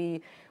 that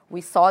we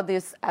saw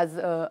this as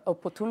an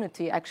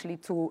opportunity actually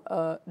to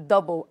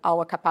double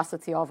our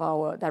capacity of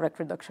our direct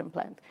reduction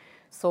plant.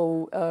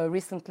 So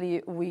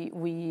recently we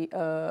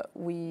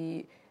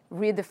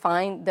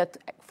redefined that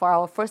for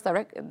our first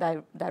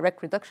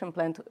direct reduction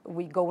plant,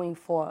 we're going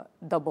for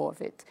double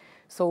of it.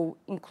 So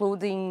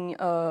including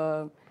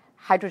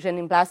hydrogen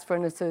in blast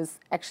furnaces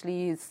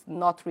actually is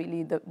not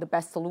really the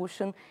best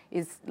solution.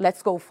 Is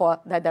let's go for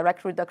the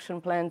direct reduction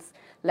plants,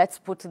 let's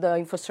put the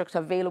infrastructure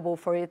available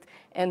for it,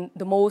 and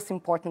the most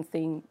important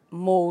thing,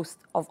 most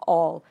of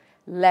all,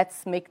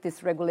 let's make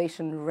this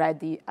regulation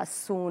ready as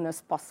soon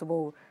as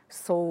possible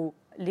so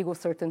legal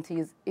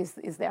certainty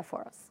is there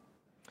for us.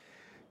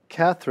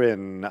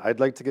 Catherine, I'd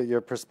like to get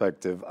your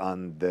perspective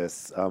on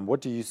this.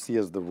 What do you see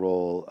as the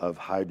role of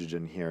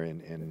hydrogen here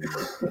in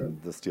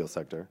the steel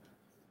sector?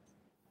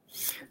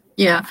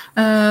 Yeah.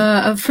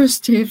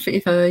 First, if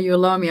you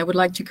allow me, I would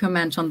like to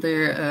comment on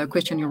the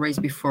question you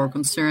raised before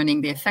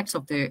concerning the effects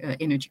of the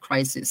energy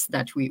crisis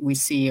that we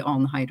see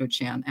on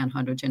hydrogen and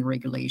hydrogen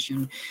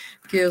regulation,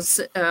 because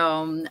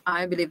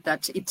I believe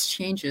that it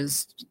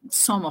changes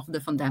some of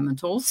the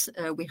fundamentals.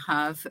 We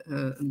have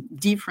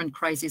different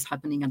crises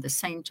happening at the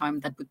same time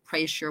that put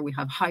pressure. We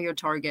have higher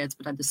targets,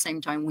 but at the same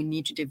time, we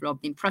need to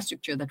develop the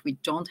infrastructure that we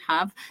don't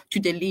have to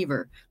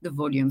deliver the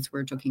volumes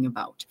we're talking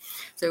about.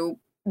 So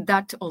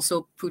that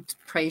also put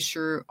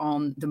pressure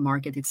on the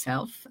market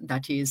itself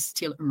that is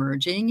still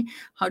emerging.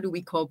 How do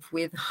we cope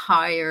with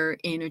higher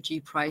energy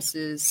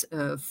prices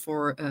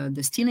for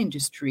the steel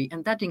industry?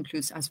 And that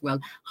includes as well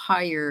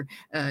higher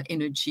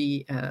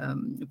energy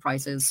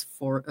prices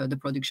for the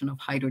production of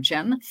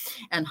hydrogen,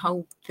 and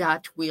how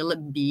that will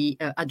be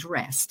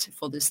addressed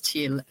for the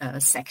steel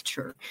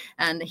sector.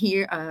 And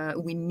here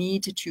we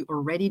need to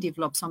already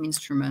develop some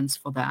instruments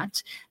for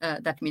that.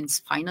 That means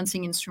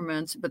financing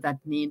instruments, but that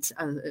means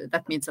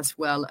as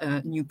well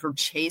new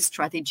purchase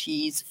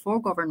strategies for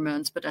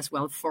governments, but as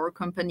well for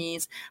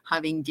companies,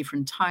 having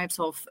different types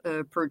of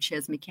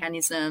purchase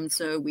mechanisms.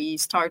 So we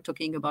start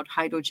talking about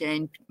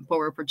hydrogen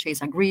power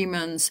purchase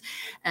agreements,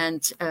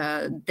 and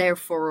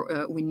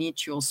therefore we need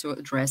to also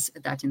address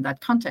that in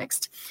that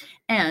context.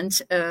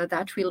 And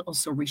that will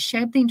also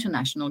reshape the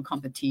international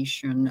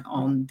competition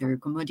on the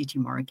commodity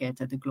market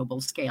at the global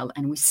scale.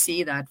 And we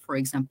see that, for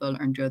example,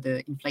 under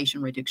the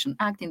Inflation Reduction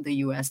Act in the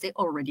US, they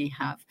already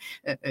have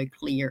a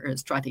clear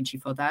strategy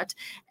for that.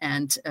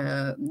 And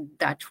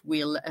that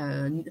will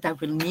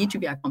need to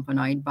be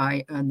accompanied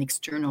by an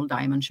external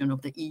dimension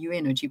of the EU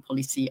energy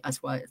policy,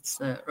 as well as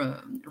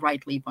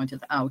rightly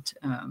pointed out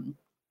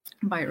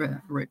by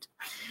Ruud.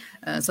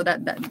 So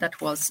that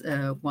was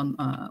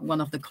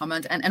one of the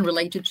comments, and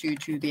related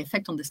to the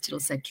effect on the steel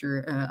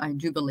sector. I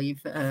do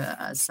believe,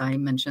 as I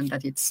mentioned,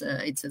 that it's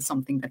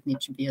something that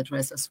needs to be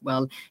addressed as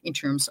well in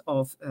terms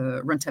of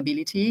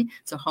rentability.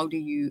 So how do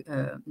you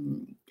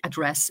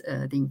address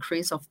the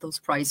increase of those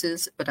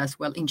prices, but as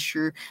well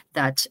ensure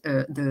that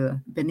the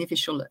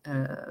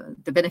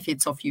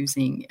benefits of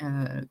using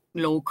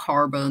low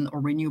carbon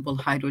or renewable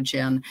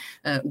hydrogen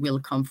will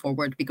come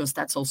forward, because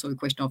that's also a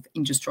question of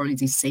industrialization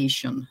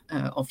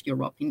of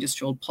Europe,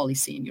 industrial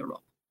policy in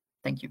Europe.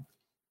 Thank you.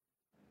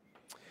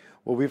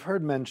 Well, we've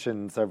heard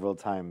mentioned several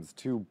times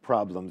two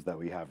problems that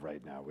we have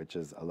right now, which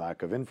is a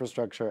lack of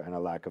infrastructure and a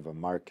lack of a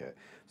market.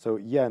 So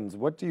Jens,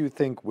 what do you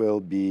think will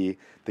be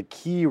the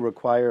key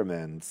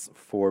requirements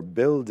for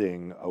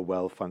building a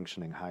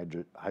well-functioning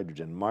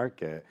hydrogen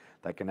market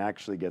that can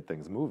actually get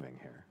things moving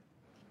here?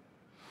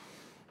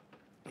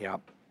 Yeah,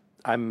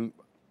 I'm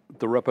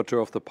the rapporteur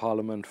of the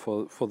Parliament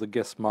for the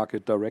Gas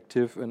Market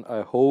Directive, and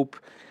I hope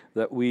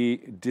that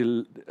we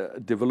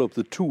develop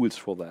the tools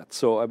for that.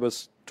 So I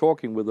was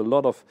talking with a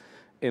lot of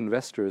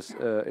investors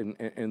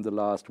in the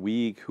last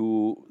week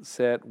who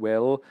said,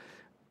 well,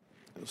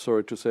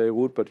 sorry to say,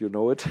 Ruud, but you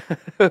know it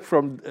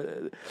from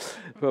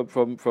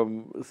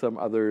some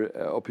other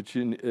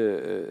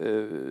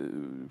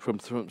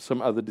from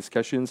some other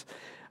discussions.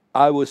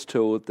 I was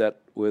told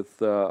that with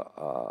the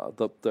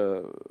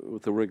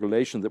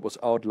regulation that was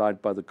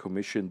outlined by the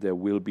Commission, there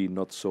will be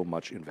not so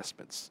much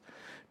investments,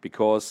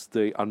 because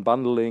the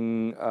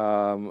unbundling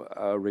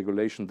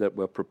regulation that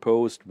were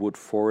proposed would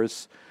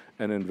force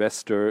an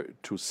investor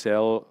to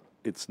sell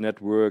its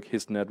network,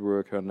 his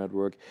network, her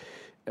network,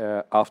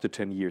 after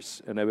 10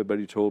 years. And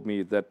everybody told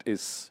me that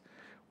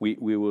we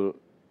will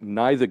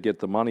neither get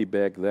the money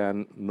back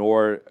then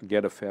nor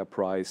get a fair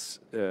price,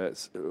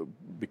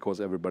 because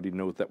everybody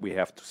knows that we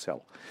have to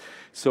sell.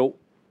 So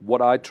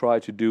what I try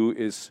to do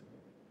is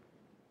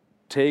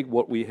take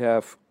what we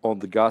have on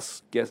the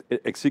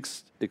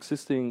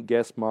existing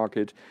gas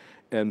market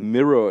and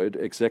mirror it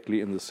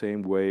exactly in the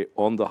same way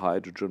on the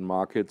hydrogen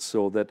market,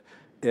 so that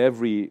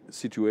every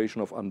situation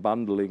of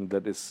unbundling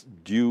that is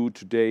due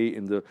today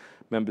in the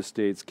member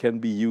states can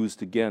be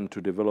used again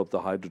to develop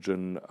the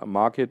hydrogen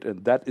market.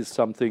 And that is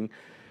something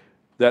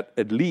that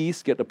at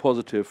least get a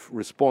positive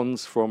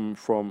response from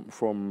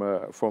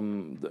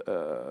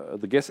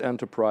the gas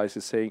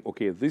enterprises, saying,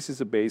 okay, this is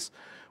a base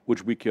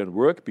which we can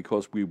work,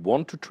 because we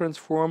want to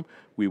transform,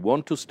 we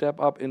want to step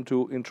up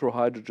into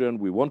hydrogen,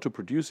 we want to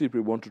produce it,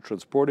 we want to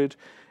transport it,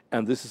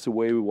 and this is the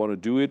way we want to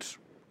do it.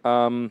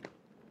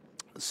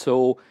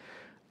 So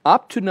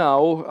up to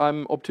now,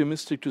 I'm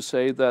optimistic to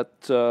say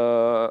that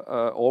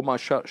all my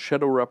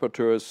shadow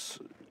rapporteurs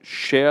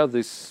share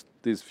this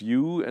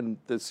view, and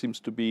there seems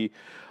to be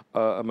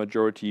a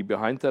majority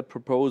behind that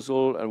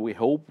proposal, and we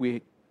hope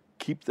we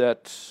keep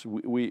that.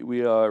 We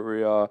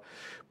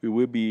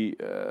will be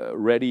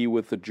ready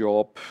with the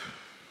job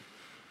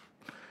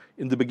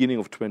in the beginning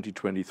of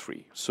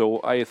 2023.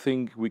 So I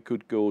think we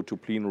could go to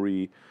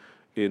plenary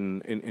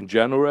in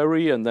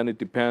January, and then it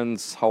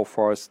depends how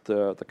fast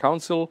the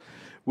council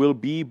will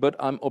be. But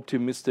I'm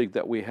optimistic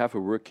that we have a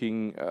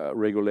working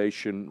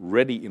regulation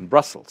ready in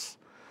Brussels,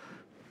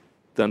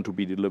 then to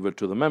be delivered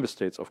to the member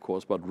states, of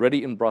course, but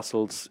ready in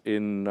Brussels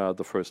in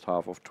the first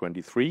half of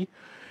 23.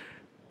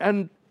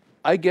 And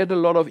I get a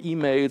lot of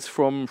emails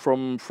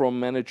from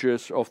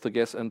managers of the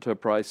gas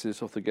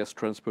enterprises, of the gas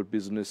transport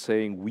business,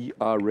 saying we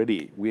are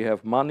ready. We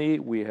have money,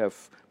 we have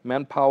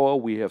manpower,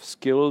 we have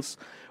skills,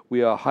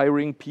 we are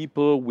hiring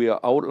people, we are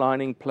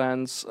outlining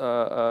plans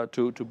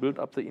to build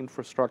up the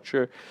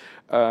infrastructure.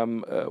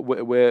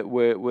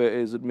 Where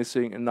is it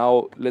missing? And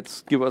now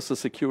let's give us the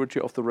security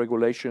of the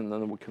regulation,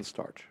 and then we can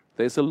start.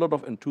 There's a lot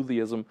of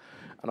enthusiasm,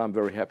 and I'm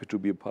very happy to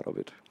be a part of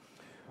it.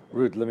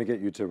 Ruud, let me get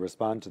you to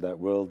respond to that.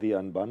 Will the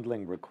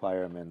unbundling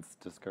requirements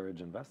discourage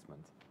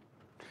investment?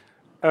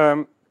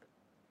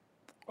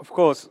 Of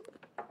course,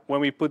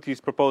 when we put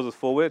these proposals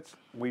forward,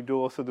 we do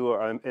also do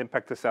our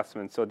impact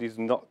assessment, so these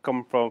do not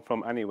come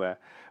from anywhere.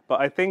 But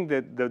I think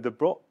that the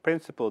broad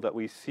principle that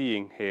we're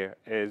seeing here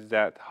is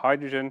that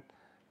hydrogen,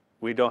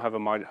 we don't have a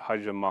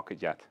hydrogen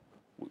market yet.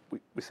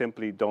 We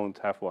simply don't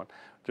have one.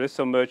 There is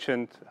some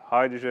merchant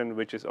hydrogen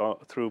which is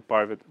through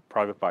private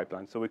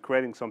pipelines. So we're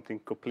creating something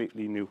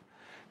completely new,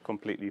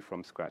 completely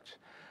from scratch.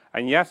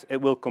 And yes, it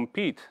will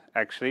compete,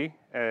 actually,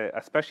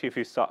 especially if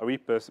you start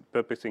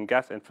repurposing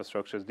gas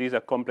infrastructures. These are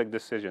complex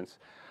decisions.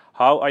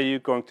 How are you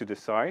going to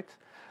decide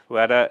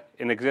whether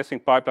an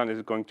existing pipeline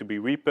is going to be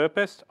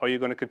repurposed, or you're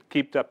going to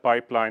keep that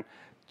pipeline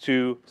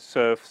to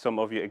serve some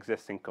of your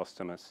existing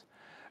customers?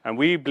 And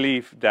we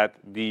believe that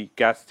the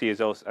gas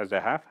TSOs, as they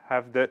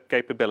have the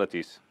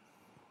capabilities.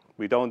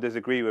 We don't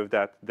disagree with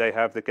that. They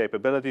have the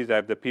capabilities, they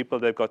have the people,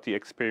 they've got the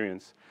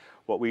experience.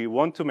 What we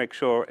want to make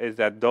sure is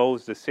that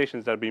those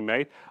decisions that are being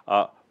made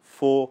are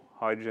for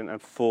hydrogen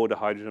and for the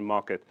hydrogen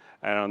market,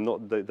 and are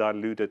not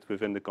diluted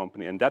within the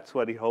company. And that's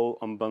where the whole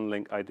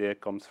unbundling idea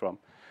comes from.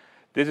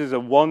 This is a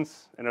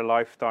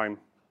once-in-a-lifetime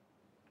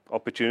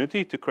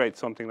opportunity to create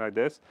something like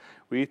this.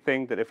 We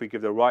think that if we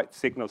give the right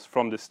signals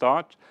from the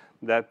start,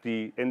 that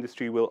the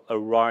industry will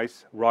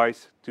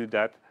rise to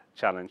that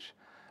challenge.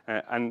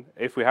 And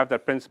if we have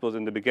that principles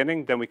in the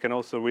beginning, then we can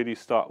also really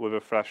start with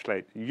a fresh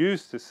slate.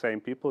 Use the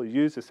same people,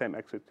 use the same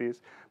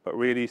expertise, but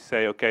really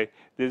say, okay,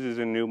 this is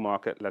a new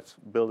market, let's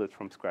build it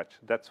from scratch.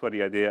 That's where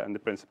the idea and the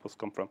principles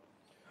come from.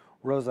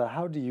 Rosa,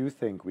 how do you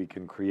think we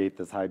can create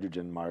this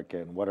hydrogen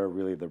market, and what are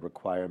really the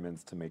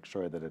requirements to make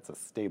sure that it's a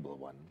stable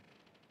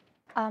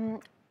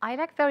one? I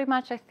like very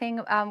much, I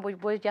think,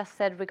 what we just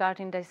said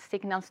regarding the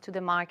signals to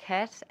the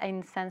market,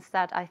 in the sense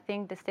that I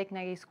think the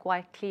signal is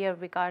quite clear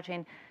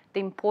regarding the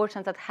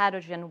importance that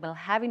hydrogen will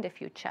have in the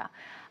future.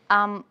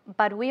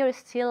 But we are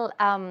still,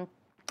 and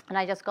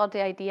I just got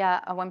the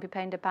idea when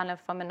preparing the panel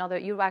from another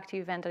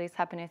Euractiv event that is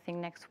happening, I think,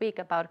 next week,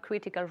 about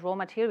critical raw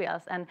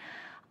materials. And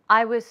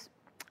I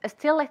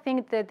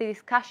think that the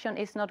discussion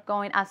is not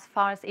going as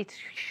far as it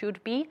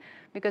should be,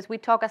 because we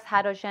talk as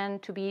hydrogen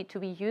to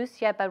be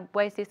used, yeah, but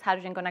where is this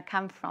hydrogen going to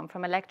come from?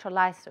 From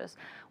electrolyzers.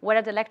 Where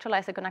are the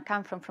electrolyzers going to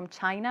come from? From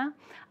China?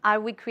 Are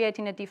we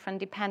creating a different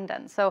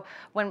dependence? So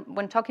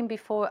when talking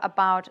before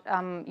about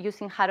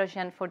using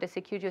hydrogen for the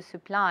security of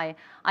supply,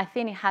 I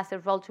think it has a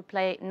role to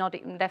play, not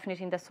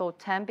definitely in the short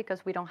term,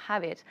 because we don't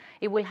have it.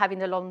 It will have in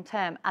the long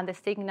term, and the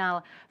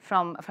signal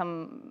from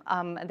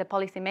the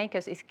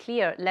policymakers is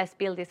clear. Let's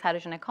build this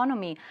hydrogen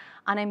economy.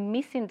 And I'm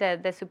missing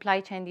the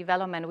supply chain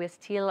development. We're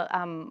still,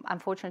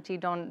 unfortunately,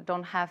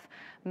 don't have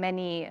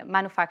many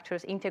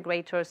manufacturers,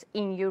 integrators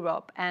in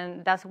Europe.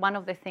 And that's one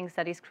of the things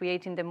that is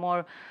creating the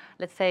more,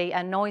 let's say,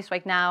 a noise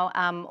right now,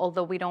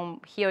 although we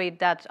don't hear it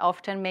that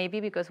often, maybe,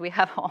 because we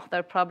have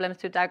other problems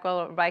to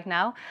tackle right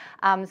now.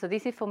 So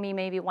this is, for me,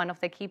 maybe one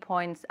of the key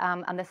points.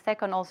 And the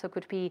second also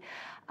could be,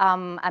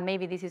 and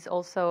maybe this is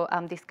also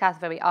discussed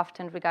very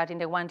often regarding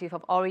the one tariff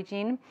of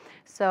origin.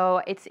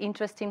 So it's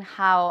interesting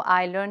how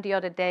I learned the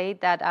other day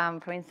that,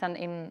 for instance,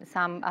 in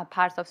some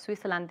parts of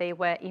Switzerland, they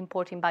were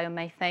importing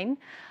biomethane.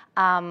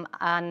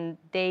 And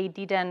they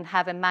didn't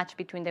have a match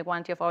between the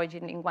quantity of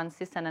origin in one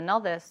system and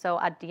another. So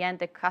at the end,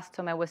 the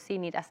customer was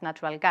seeing it as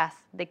natural gas.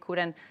 They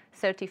couldn't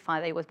certify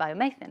that it was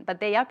biomethane, but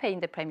they are paying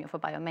the premium for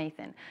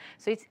biomethane.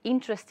 So it's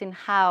interesting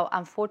how,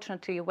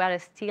 unfortunately, we're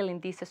still in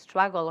this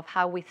struggle of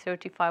how we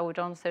certify or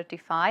don't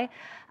certify.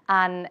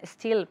 And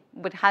still,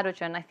 with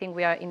hydrogen, I think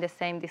we are in the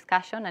same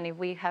discussion. And if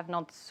we have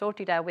not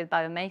sorted out with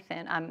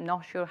biomethane, I'm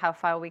not sure how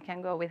far we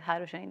can go with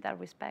hydrogen in that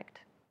respect.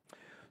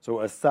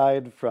 So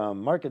aside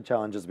from market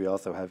challenges, we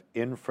also have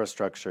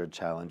infrastructure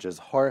challenges.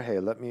 Jorge,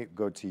 let me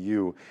go to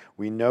you.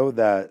 We know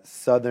that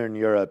Southern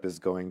Europe is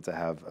going to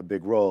have a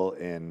big role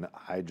in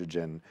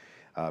hydrogen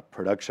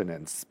production,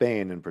 and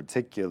Spain in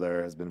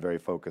particular has been very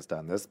focused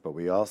on this, but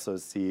we also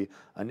see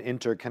an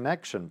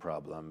interconnection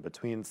problem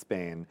between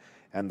Spain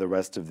and the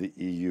rest of the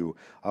EU.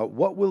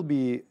 What will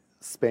be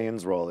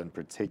Spain's role in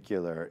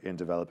particular in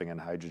developing in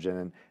hydrogen,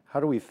 and how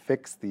do we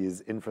fix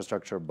these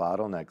infrastructure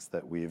bottlenecks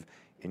that we've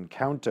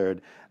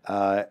encountered?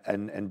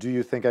 And do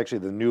you think actually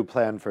the new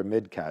plan for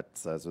MidCat,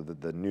 so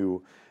the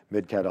new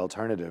MidCat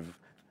alternative,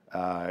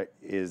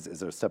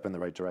 is a step in the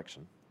right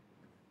direction?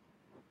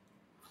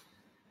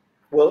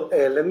 Well,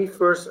 let me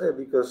first,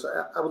 because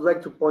I would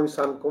like to point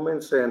some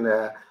comments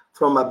and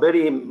from a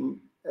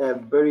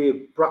very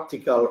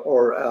practical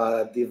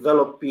or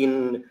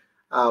developing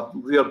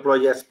real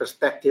projects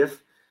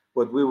perspective,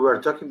 what we were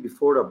talking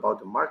before about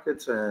the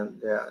markets and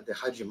the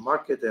hydrogen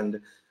market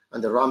and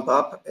the ramp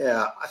up.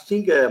 I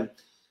think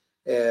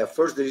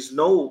first there is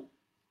no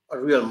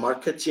real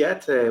market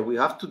yet. We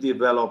have to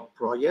develop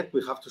project.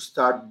 We have to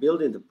start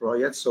building the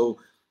project. So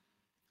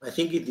I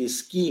think it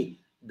is key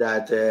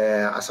that,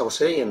 as I was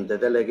saying, the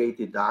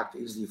delegated act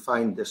is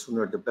defined the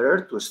sooner the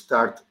better to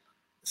start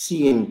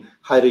seeing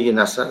hydrogen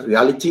as a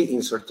reality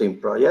in certain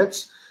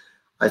projects.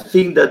 I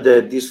think that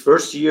these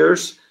first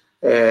years,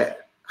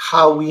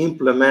 how we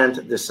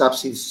implement the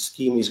subsidy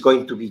scheme is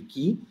going to be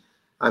key.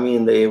 I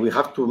mean, we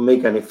have to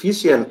make an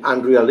efficient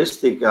and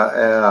realistic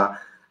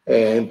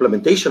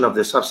implementation of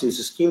the subsidy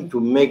scheme to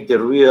make the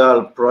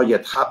real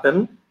project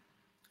happen.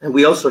 And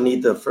we also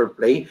need the fair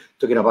play,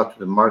 talking about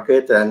the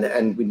market,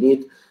 and we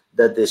need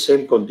that the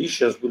same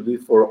conditions will be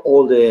for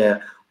all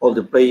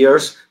the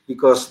players,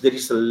 because there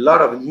is a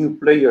lot of new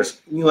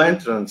players, new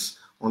entrants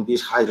on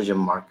these hydrogen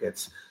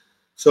markets.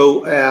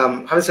 So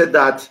having said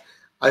that,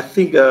 I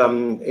think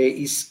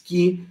it's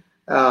key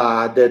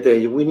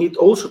that we need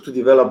also to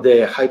develop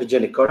the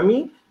hydrogen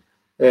economy,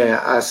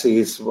 as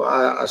it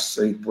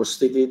was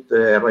stated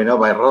right now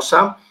by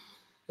Rosa.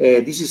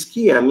 This is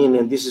key. I mean,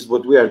 and this is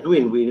what we are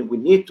doing. We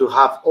need to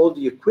have all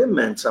the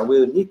equipment, and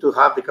we need to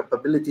have the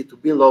capability to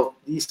build all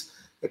these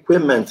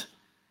equipment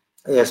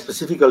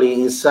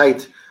specifically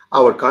inside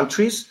our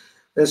countries.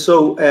 And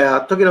so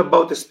talking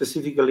about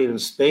specifically in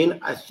Spain,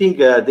 I think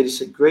there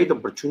is a great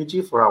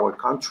opportunity for our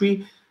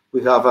country.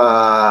 We have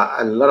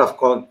a lot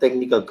of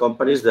technical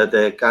companies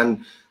that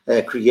can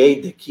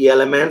create the key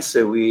elements.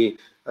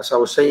 As I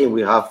was saying,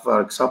 we have,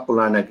 for example,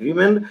 an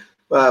agreement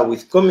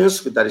with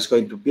Cummins that is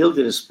going to build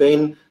in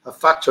Spain a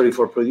factory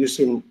for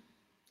producing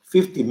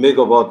 50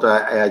 megawatt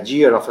a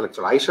year of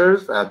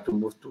electrolyzers to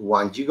move to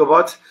 1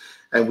 gigawatt.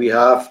 And we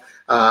have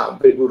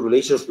very good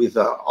relations with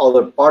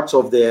other parts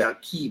of the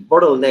key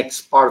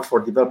bottlenecks part for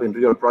developing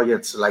real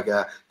projects like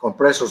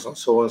compressors and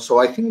so on. So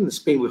I think in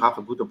Spain we have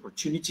a good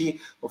opportunity.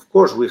 Of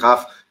course, we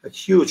have a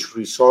huge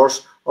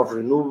resource of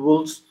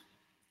renewables.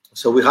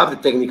 So we have the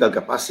technical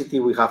capacity.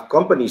 We have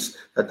companies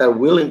that are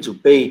willing to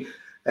pay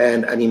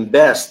and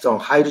invest on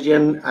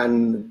hydrogen,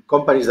 and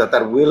companies that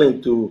are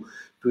willing to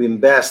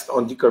invest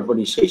on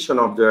decarbonization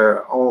of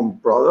their own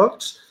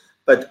products.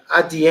 But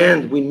at the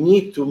end, we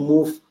need to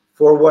move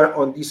forward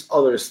on these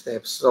other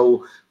steps.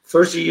 So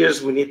first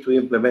years, we need to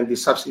implement the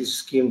subsidy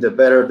scheme the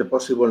better the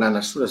possible and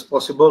as soon as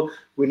possible.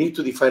 We need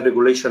to define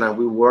regulation, and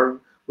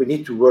we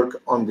need to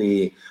work on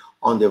the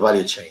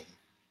value chain.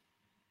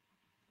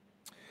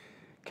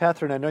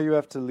 Catherine, I know you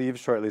have to leave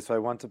shortly, so I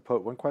want to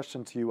put one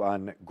question to you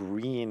on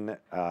green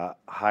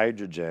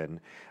hydrogen.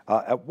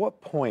 At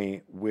what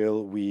point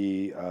will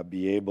we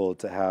be able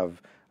to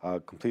have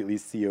completely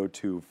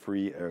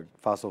CO2-free or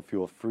fossil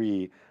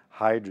fuel-free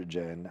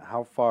hydrogen?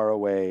 How far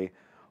away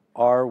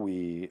are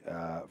we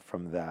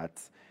from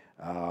that?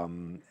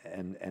 And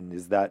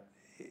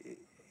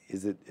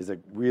is it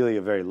really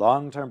a very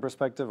long-term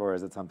perspective, or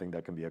is it something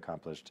that can be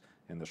accomplished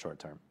in the short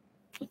term?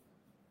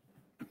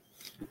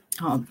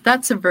 Oh,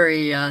 that's a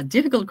very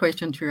difficult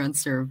question to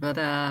answer, but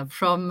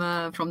from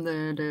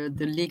the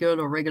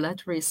legal or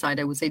regulatory side,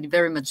 I would say it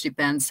very much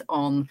depends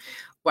on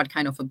what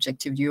kind of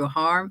objective you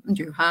have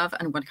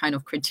and what kind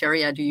of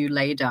criteria do you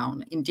lay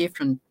down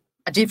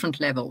at different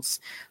levels.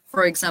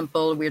 For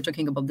example, we're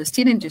talking about the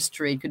steel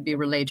industry. It could be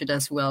related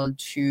as well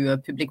to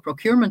public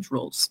procurement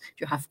rules.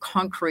 You have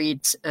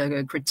concrete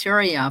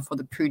criteria for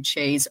the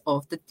purchase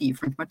of the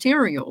different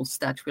materials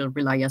that will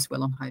rely as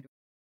well on hydrogen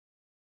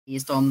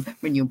based on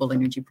renewable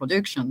energy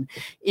production.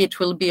 It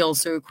will be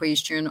also a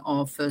question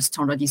of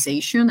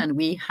standardization, and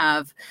we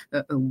have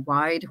a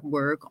wide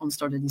work on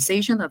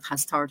standardization that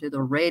has started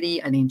already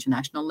at the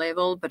international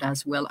level, but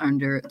as well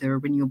under the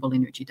Renewable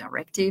Energy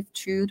Directive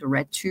II, the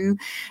RED II,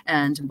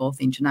 and both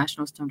the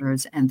international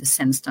standards and the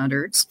SEN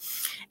standards,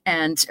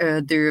 and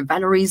the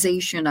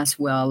valorization as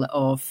well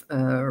of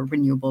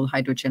renewable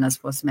hydrogen,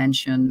 as was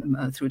mentioned,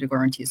 through the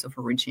guarantees of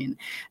origin.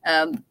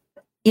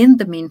 In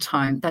the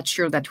meantime, that's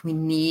sure that we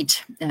need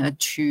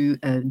to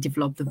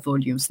develop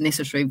the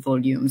necessary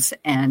volumes,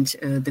 and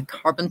the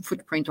carbon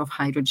footprint of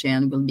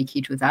hydrogen will be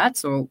key to that.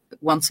 So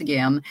once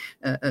again,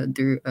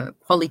 the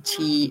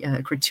quality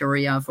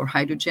criteria for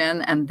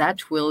hydrogen, and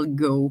that will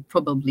go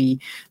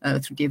probably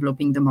through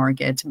developing the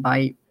market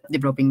by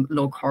developing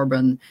low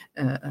carbon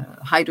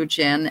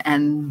hydrogen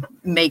and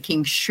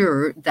making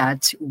sure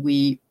that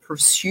we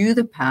pursue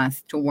the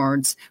path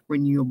towards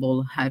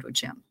renewable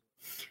hydrogen.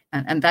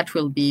 And that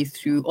will be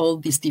through all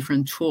these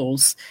different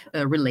tools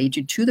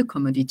related to the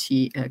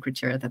commodity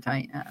criteria that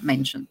I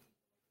mentioned.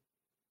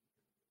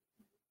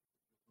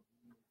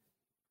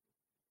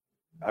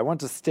 I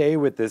want to stay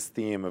with this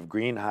theme of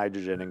green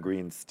hydrogen and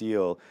green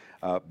steel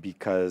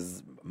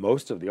because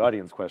most of the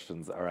audience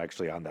questions are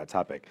actually on that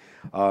topic.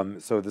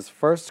 So this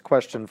first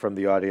question from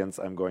the audience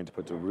I'm going to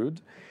put to Ruud.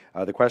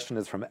 The question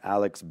is from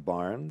Alex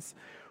Barnes.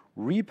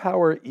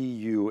 Repower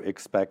EU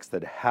expects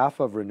that half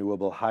of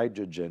renewable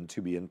hydrogen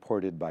to be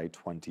imported by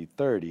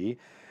 2030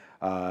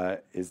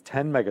 is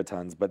 10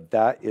 megatons, but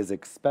that is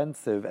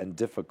expensive and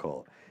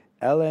difficult.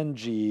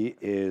 LNG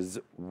is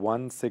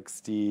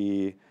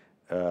 160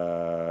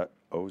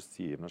 OC,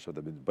 I'm not sure,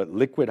 but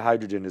liquid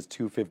hydrogen is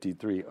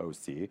 253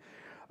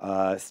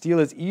 OC. Steel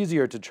is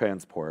easier to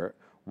transport.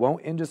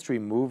 Won't industry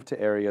move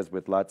to areas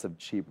with lots of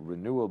cheap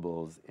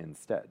renewables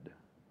instead?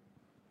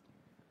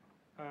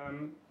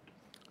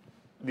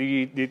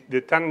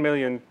 The 10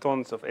 million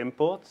tons of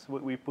imports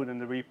we put in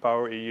the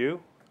Repower EU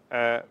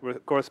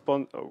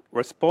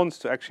responds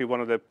to actually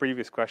one of the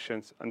previous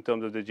questions in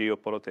terms of the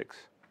geopolitics.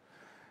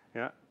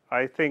 Yeah,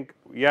 I think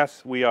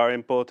yes, we are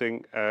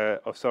importing.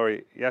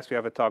 Yes, we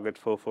have a target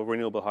for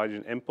renewable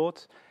hydrogen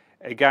imports.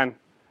 Again,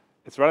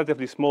 it's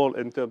relatively small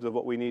in terms of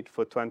what we need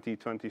for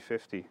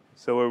 2050.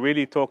 So we're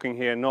really talking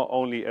here not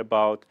only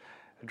about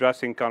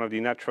addressing kind of the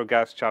natural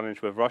gas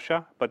challenge with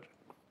Russia, but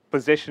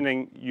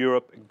positioning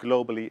Europe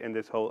globally in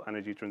this whole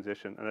energy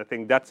transition. And I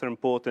think that's an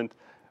important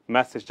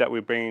message that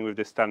we're bringing with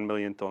this 10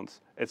 million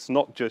tons. It's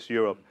not just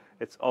Europe,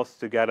 it's us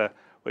together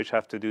which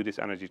have to do this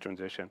energy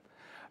transition.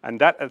 And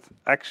that is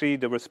actually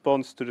the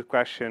response to the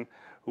question,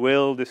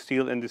 will the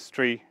steel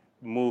industry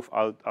move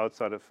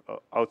outside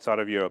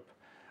of Europe?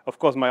 Of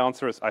course, my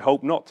answer is, I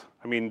hope not.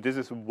 I mean, this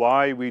is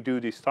why we do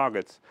these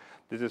targets.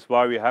 This is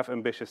why we have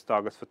ambitious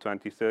targets for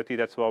 2030.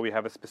 That's why we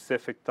have a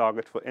specific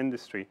target for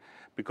industry.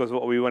 Because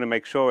what we want to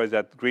make sure is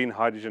that green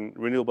hydrogen,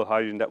 renewable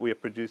hydrogen that we are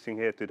producing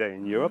here today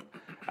in Europe,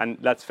 and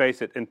let's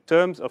face it, in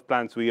terms of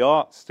plants, we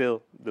are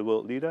still the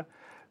world leader,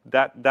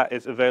 that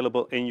is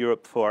available in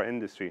Europe for our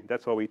industry.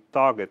 That's why we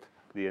target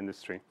the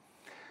industry.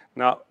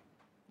 Now,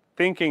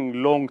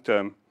 thinking long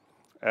term,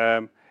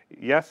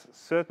 yes,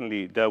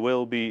 certainly there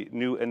will be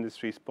new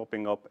industries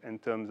popping up in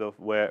terms of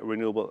where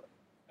renewable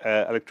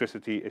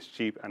electricity is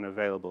cheap and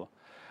available.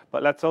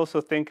 But let's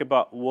also think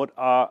about what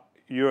our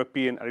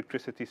European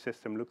electricity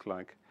system look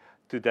like.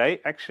 Today,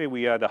 actually,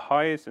 we are the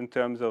highest in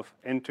terms of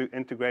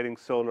integrating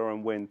solar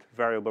and wind,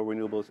 variable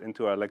renewables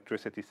into our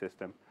electricity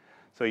system.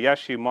 So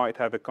yes, you might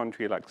have a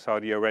country like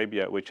Saudi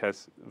Arabia, which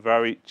has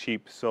very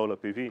cheap solar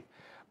PV,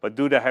 but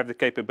do they have the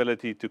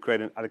capability to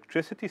create an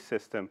electricity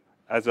system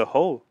as a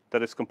whole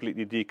that is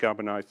completely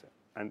decarbonized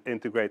and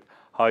integrate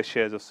high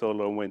shares of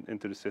solar and wind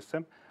into the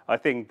system? I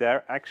think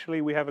there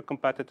actually we have a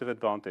competitive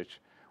advantage.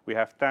 We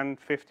have 10,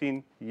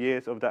 15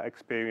 years of that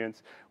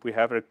experience. We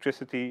have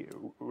electricity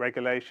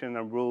regulation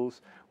and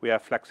rules. We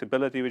have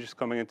flexibility which is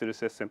coming into the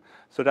system.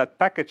 So that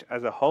package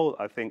as a whole,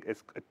 I think,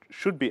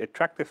 should be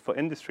attractive for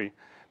industry,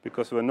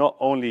 because we're not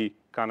only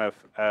kind of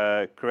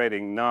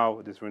creating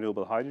now this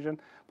renewable hydrogen,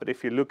 but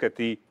if you look at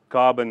the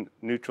carbon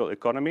neutral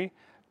economy,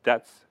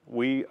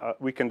 we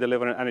can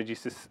deliver an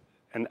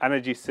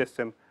energy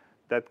system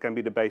that can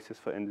be the basis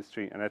for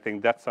industry, and I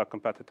think that's our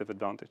competitive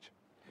advantage.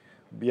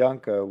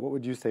 Bianca, what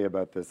would you say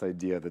about this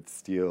idea that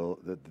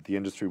the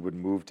industry would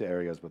move to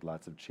areas with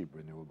lots of cheap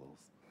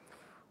renewables?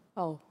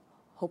 Oh,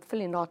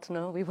 hopefully not,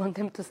 no. We want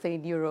them to stay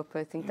in Europe.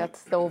 I think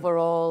that's the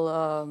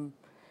overall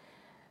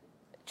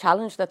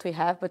challenge that we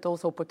have, but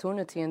also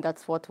opportunity, and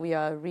that's what we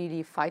are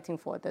really fighting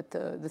for, that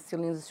the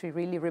steel industry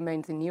really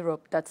remains in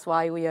Europe. That's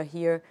why we are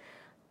here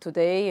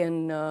today,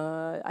 and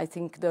I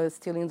think the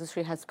steel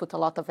industry has put a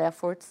lot of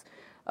efforts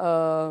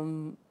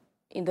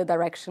in the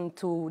direction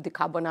to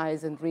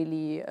decarbonize and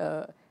really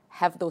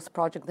have those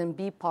projects and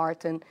be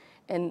part and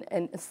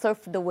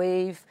surf the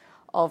wave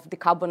of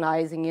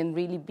decarbonizing and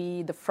really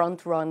be the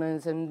front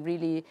runners and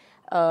really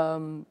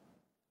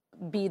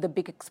be the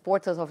big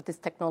exporters of these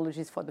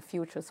technologies for the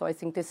future. So I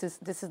think this is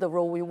the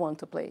role we want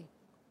to play.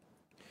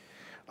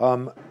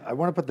 I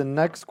want to put the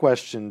next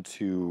question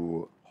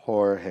to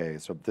Jorge.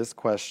 So this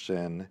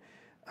question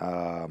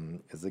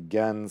is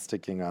again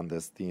sticking on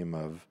this theme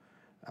of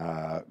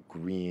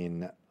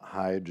green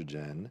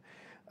hydrogen.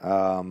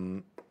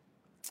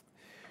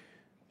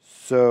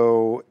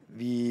 So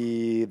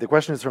the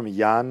question is from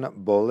Jan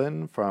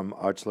Bolin from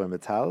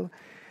ArcelorMittal.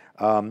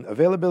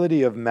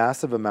 Availability of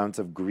massive amounts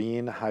of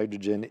green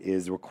hydrogen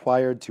is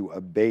required to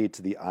abate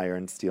the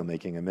iron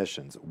steelmaking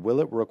emissions.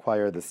 Will it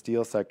require the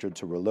steel sector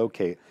to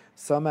relocate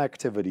some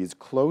activities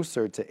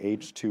closer to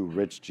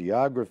H2-rich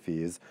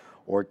geographies,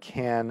 or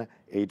can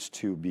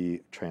H2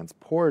 be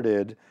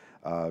transported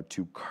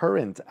to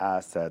current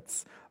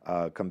assets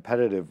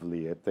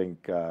competitively? I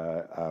think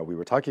we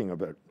were talking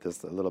about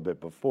this a little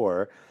bit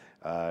before.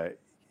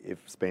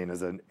 If Spain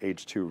is an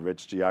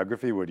H2-rich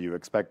geography, would you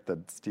expect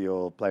that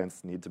steel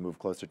plants need to move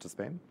closer to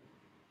Spain?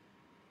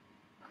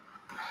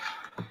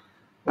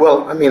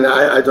 Well, I mean,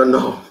 I don't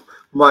know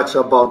much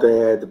about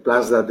the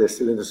plans that the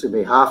steel industry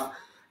may have.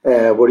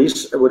 What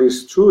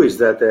is true is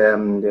that,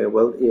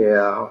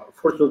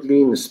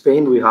 fortunately in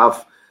Spain we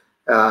have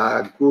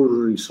a good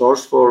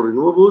resource for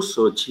renewables,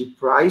 so a cheap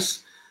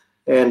price.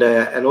 and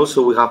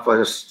also we have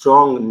a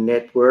strong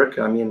network.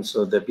 I mean,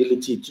 so the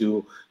ability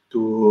to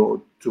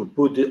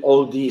put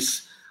all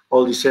this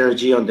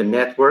energy on the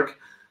network.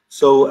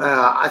 So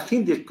I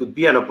think there could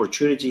be an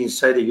opportunity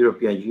inside the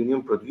European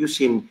Union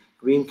producing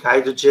green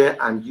hydrogen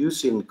and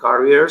using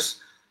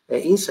carriers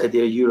inside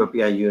the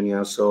European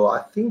Union. So I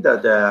think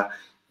that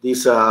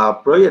this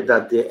project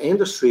that the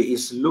industry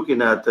is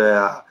looking at,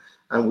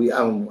 and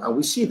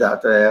we see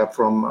that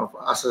from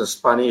as a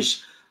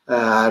Spanish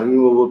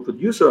renewable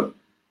producer,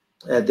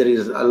 there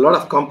is a lot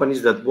of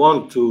companies that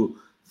want to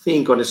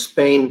think on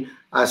Spain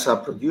as a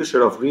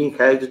producer of green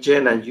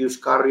hydrogen and use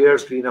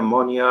carriers, green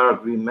ammonia,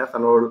 green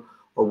methanol,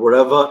 or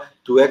whatever,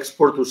 to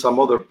export to some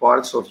other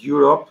parts of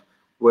Europe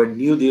where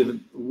new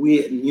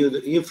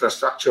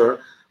infrastructure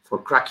for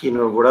cracking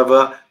or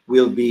whatever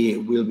will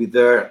be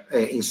there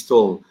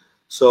installed.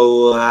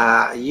 So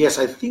yes,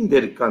 I think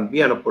there can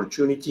be an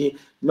opportunity,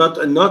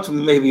 not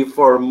maybe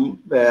for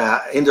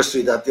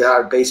industry that they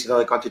are based in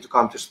other countries to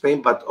come to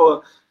Spain, but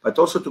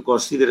also to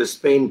consider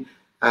Spain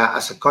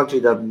as a country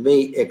that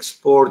may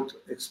export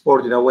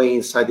in a way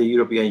inside the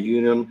European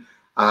Union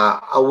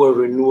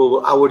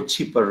our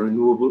cheaper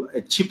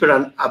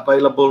and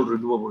available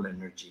renewable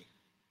energy.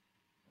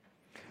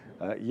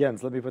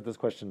 Jens, let me put this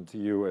question to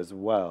you as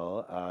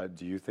well.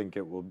 Do you think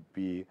it will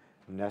be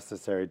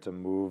necessary to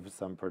move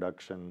some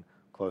production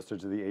closer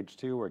to the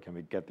H2, or can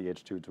we get the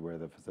H2 to where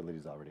the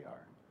facilities already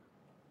are?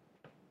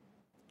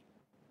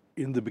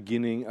 In the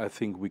beginning, I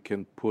think we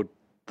can put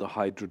the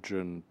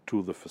hydrogen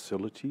to the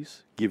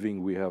facilities,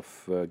 given we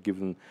have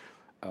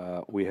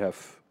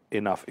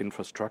enough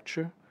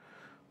infrastructure.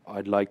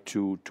 I'd like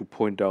to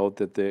point out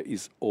that there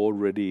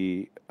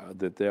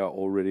are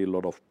already a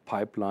lot of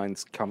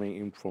pipelines coming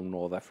in from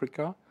North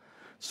Africa.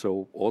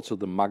 So also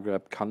the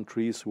Maghreb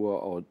countries, who are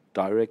our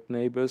direct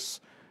neighbors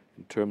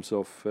in terms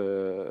of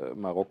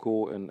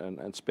Morocco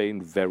and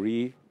Spain,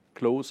 very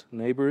close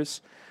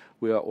neighbors.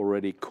 We are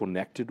already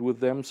connected with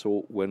them.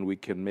 So when we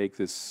can make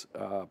this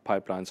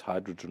pipelines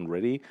hydrogen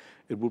ready,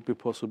 it would be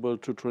possible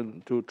to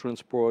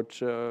transport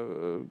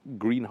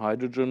green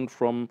hydrogen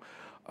from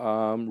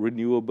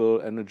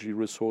renewable energy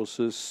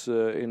resources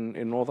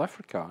in North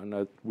Africa. And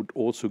that would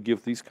also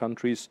give these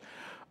countries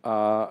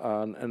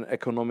an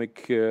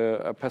economic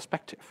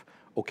perspective.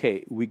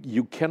 Okay,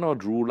 you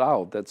cannot rule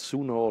out that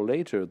sooner or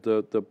later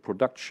the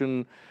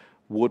production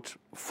would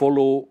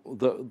follow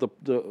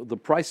the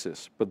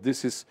prices, but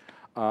this is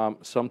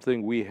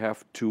something we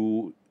have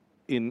to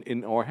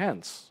in our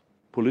hands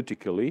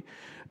politically,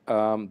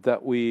 that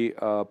we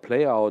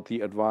play out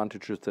the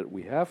advantages that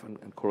we have,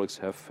 and colleagues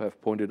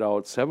have pointed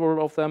out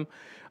several of them.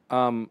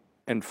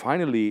 And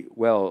finally,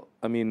 well,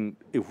 I mean,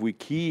 if we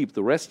keep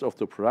the rest of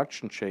the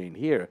production chain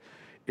here,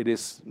 it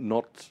is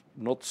not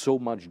so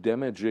much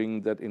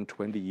damaging that in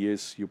 20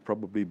 years you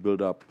probably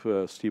build up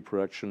steel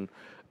production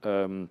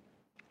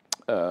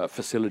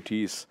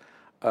facilities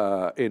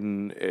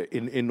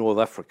in North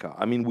Africa.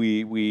 I mean,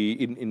 we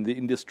in the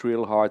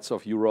industrial hearts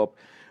of Europe,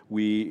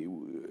 we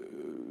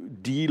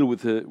deal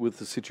with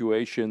the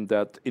situation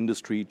that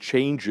industry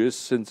changes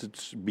since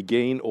it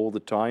began all the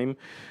time,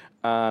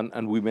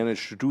 and we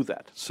managed to do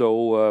that.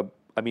 So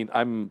I mean,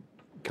 I'm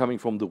coming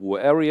from the Ruhr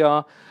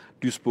area.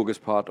 Duisburg is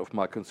part of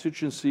my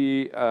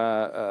constituency.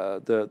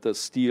 The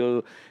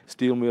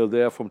steel mill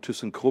there from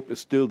ThyssenKrupp is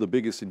still the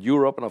biggest in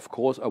Europe, and of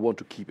course I want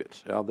to keep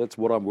it. That's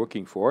what I'm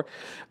working for.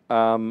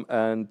 But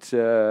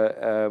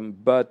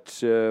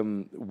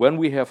when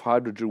we have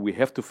hydrogen, we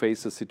have to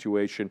face the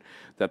situation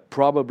that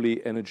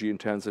probably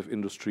energy-intensive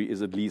industry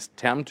is at least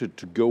tempted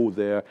to go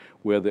there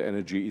where the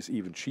energy is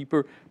even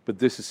cheaper. But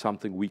this is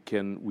something we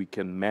can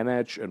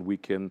manage, and we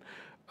can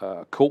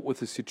cope with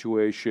the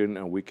situation,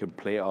 and we can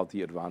play out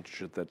the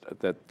advantages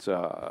that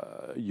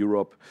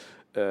Europe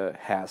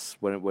has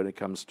when it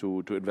comes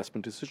to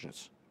investment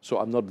decisions. So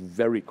I'm not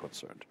very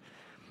concerned.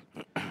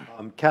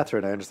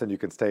 Catherine, I understand you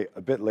can stay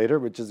a bit later,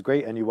 which is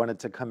great, and you wanted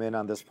to come in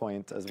on this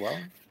point as well?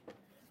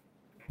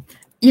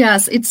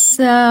 Yes,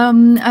 it's.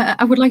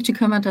 I would like to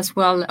comment as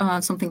well.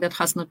 Something that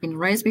has not been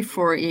raised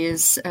before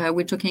is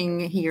we're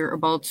talking here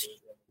about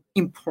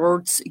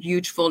imports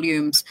huge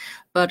volumes,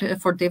 but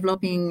for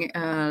developing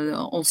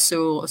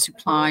also a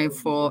supply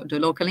for the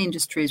local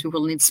industries, we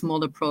will need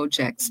smaller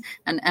projects,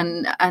 and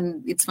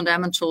it's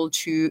fundamental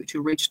to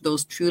reach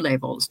those two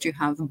levels, to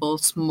have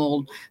both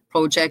small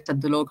project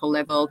at the local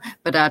level,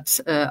 but at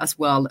as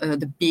well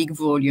the big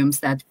volumes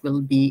that will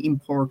be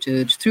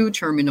imported through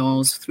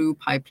terminals, through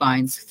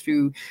pipelines,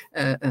 through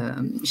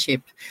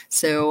ship.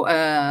 So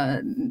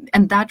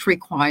and that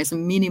requires a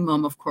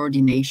minimum of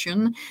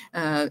coordination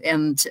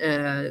and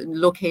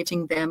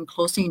locating them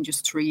close to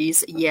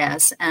industries.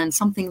 Yes, and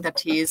something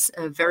that is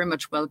very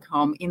much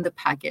welcome in the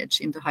package,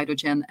 in the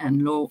hydrogen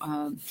and low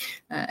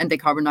and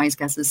decarbonized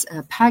gases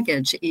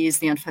package, is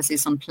the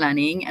emphasis on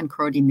planning and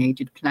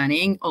coordinated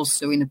planning,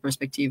 also in the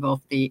perspective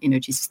of the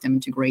energy system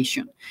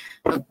integration.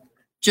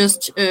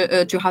 Just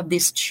to have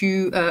these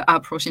two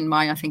approach in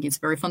mind, I think it's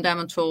very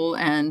fundamental,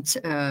 and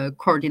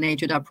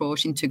coordinated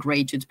approach,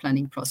 integrated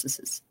planning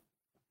processes.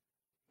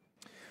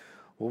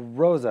 Well,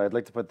 Rosa, I'd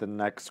like to put the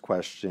next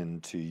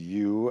question to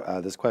you.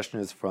 This question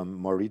is from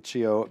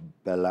Mauricio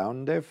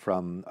Belaunde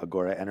from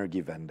Agora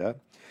Energiewende.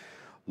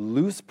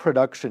 Loose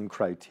production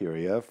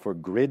criteria for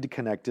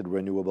grid-connected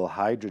renewable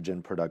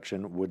hydrogen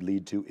production would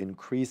lead to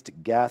increased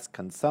gas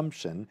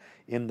consumption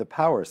in the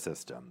power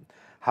system.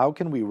 How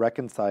can we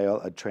reconcile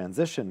a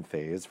transition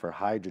phase for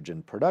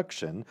hydrogen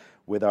production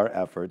with our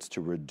efforts to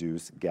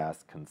reduce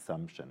gas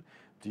consumption?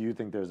 Do you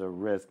think there's a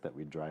risk that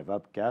we drive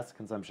up gas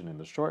consumption in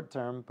the short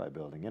term by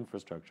building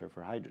infrastructure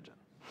for hydrogen?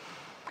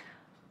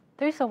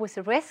 There is always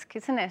a risk,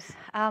 isn't it?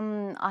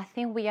 I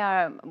think we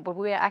are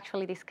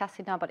actually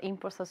discussing now about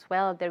imports as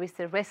well. There is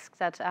a risk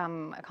that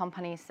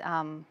companies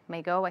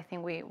may go. I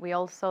think we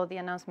all saw the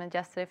announcement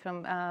yesterday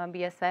from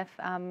BASF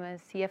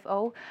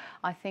CFO.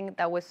 I think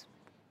that was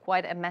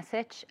quite a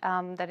message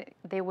that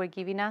they were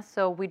giving us.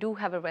 So we do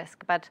have a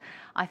risk, but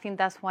I think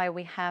that's why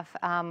we have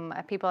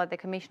people at the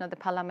Commission of the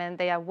Parliament.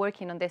 They are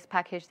working on this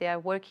package. They are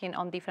working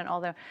on different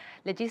other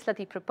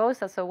legislative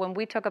proposals. So when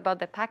we talk about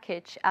the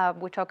package,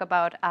 we talk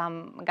about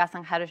gas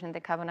and hydrogen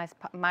decarbonized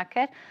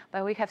market,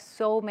 but we have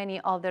so many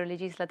other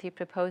legislative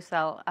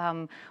proposals.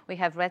 We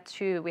have RED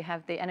II, we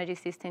have the energy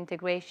system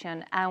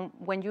integration, and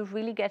when you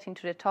really get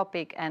into the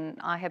topic, and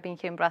I have been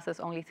here in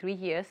Brussels only 3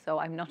 years, so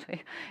I'm not,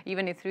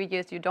 even in 3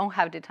 years, you don't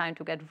have the time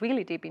to get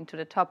really deep into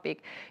the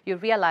topic, you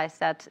realize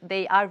that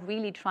they are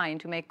really trying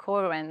to make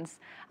coherence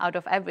out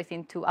of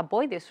everything to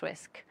avoid this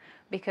risk.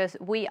 Because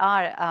we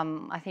are,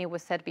 I think it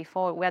was said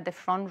before, we are the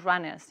front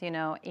runners, you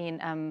know,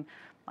 in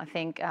I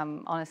think,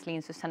 honestly,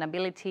 in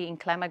sustainability, in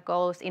climate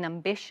goals, in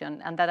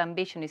ambition, and that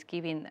ambition is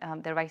giving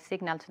the right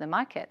signal to the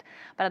market.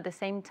 But at the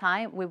same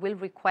time, we will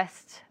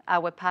request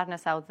our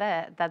partners out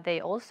there that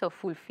they also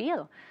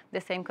fulfill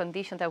the same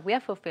conditions that we are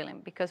fulfilling,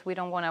 because we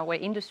don't want our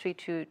industry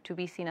to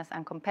be seen as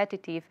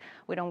uncompetitive.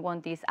 We don't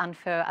want this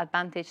unfair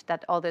advantage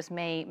that others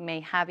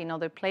may have in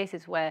other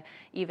places where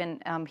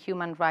even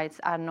human rights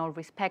are not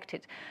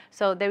respected.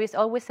 So there is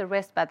always a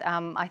risk, but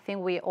I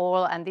think we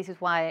all, and this is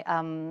why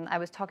I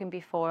was talking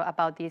before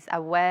about this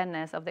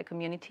awareness of the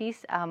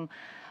communities.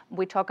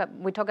 We talk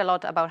a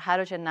lot about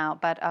hydrogen now,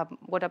 but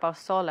what about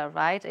solar,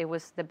 right? It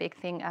was the big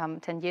thing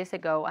 10 years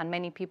ago, and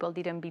many people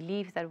didn't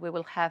believe that we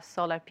will have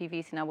solar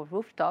PVs in our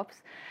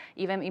rooftops.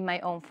 Even in my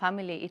own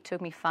family, it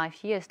took me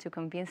 5 years to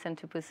convince them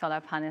to put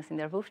solar panels in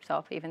their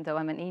rooftop, even though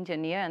I'm an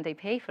engineer and they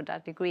pay for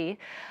that degree,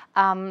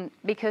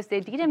 because they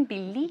didn't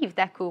believe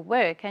that could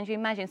work. Can you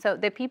imagine? So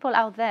the people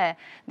out there,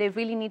 they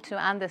really need to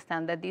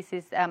understand that this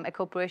is a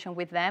cooperation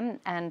with them,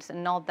 and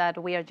not that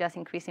we are just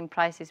increasing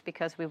prices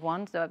because we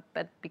want,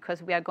 but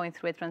because we are going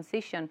through a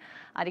transition.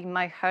 And it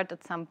might hurt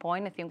at some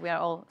point. I think we are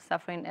all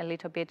suffering a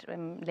little bit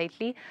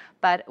lately,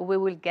 but we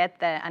will get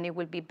there, and it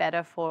will be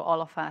better for all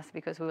of us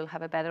because we will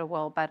have a better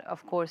world. But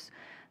of course,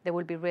 there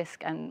will be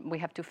risk, and we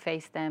have to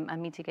face them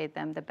and mitigate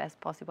them the best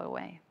possible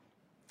way.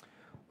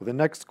 Well, the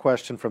next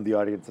question from the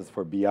audience is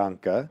for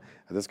Bianca.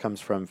 This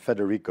comes from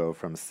Federico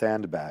from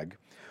Sandbag.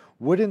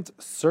 Wouldn't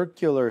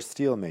circular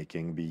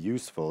steelmaking be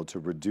useful to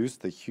reduce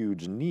the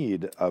huge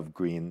need of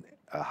green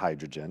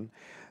hydrogen?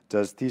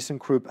 Does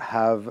ThyssenKrupp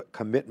have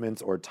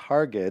commitments or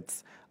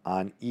targets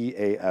on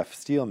EAF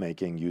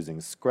steelmaking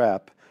using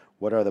scrap?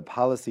 What are the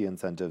policy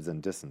incentives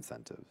and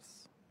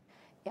disincentives?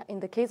 Yeah, in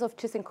the case of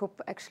ThyssenKrupp,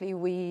 actually,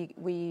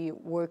 we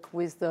work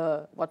with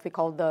what we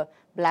call the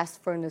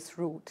blast furnace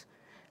route,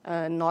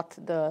 not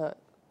the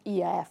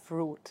EAF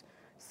route.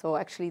 So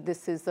actually,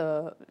 this is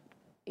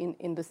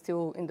in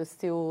the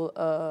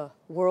steel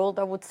world,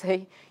 I would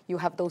say, you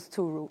have those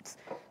two routes.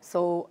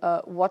 So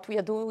what we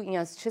are doing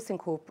as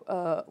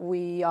ThyssenKrupp,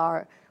 we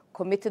are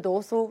committed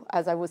also,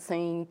 as I was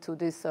saying, to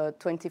this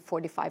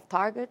 2045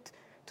 target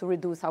to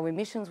reduce our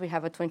emissions. We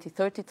have a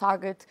 2030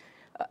 target.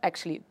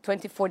 Actually,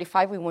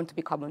 2045, we want to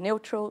be carbon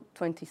neutral.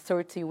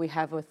 2030, we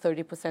have a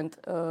 30%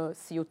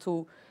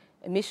 CO2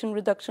 emission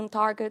reduction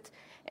target.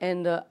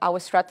 And our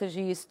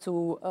strategy is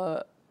to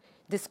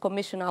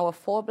discommission our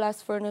 4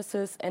 blast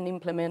furnaces and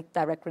implement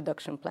direct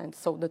reduction plants.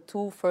 So the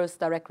 2 first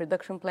direct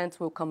reduction plants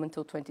will come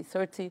until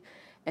 2030,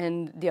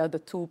 and the other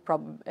 2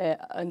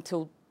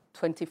 until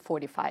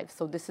 2045.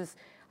 So this is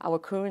our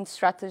current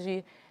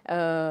strategy.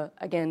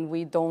 Again,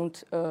 we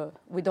don't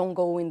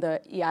go in the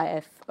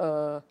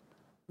EAF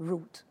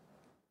route.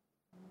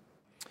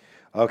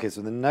 Okay,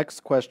 so the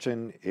next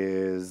question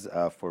is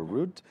for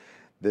Ruud.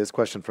 This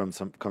question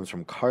comes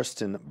from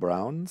Karsten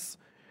Browns.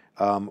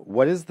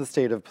 What is the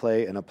state of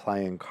play in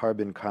applying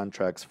carbon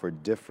contracts for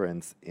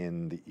difference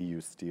in the EU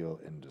steel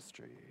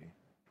industry?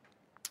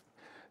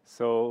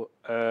 So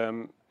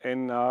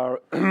in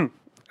our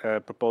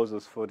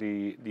proposals for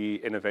the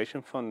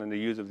Innovation Fund and the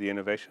use of the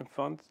Innovation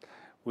Fund,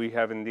 we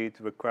have indeed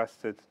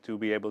requested to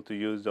be able to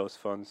use those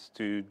funds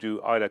to do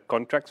either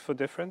contracts for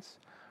difference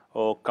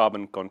or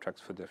carbon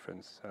contracts for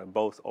difference,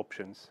 both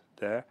options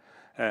there.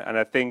 And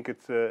I think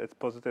it's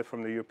positive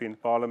from the European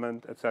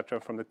Parliament, etc.,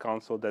 from the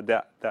Council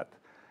that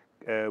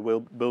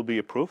will be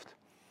approved.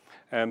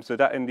 So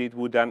that indeed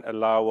would then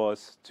allow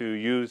us to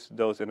use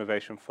those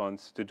innovation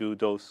funds to do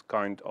those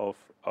kind of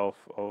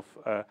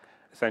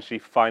essentially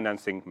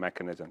financing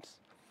mechanisms.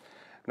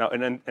 Now,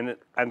 in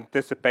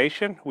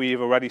anticipation,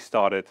 we've already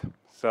started.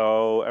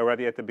 So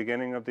already at the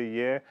beginning of the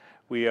year,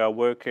 we are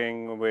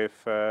working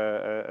with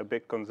a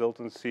big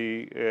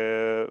consultancy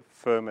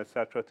firm,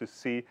 etc., to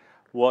see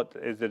what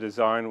is the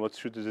design, what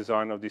should the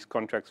design of these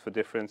contracts for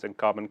difference and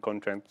carbon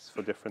contracts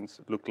for difference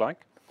look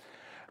like.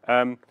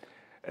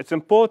 It's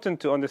important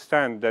to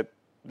understand that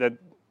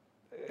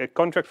a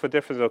contract for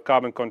difference or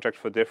carbon contract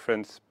for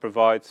difference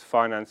provides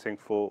financing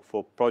for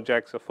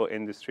projects or for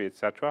industry,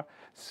 etc.,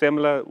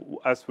 similar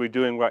as we're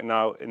doing right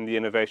now in the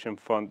Innovation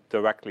Fund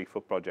directly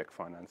for project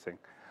financing.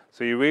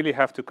 So you really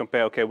have to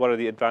compare, okay, what are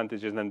the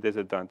advantages and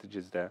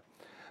disadvantages there?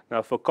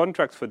 Now, for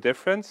contracts for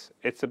difference,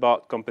 it's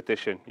about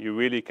competition. You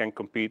really can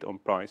compete on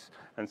price.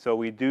 And so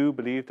we do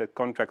believe that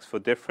contracts for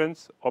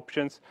difference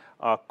options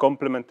are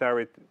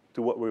complementary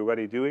to what we're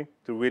already doing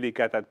to really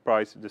get that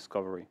price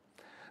discovery.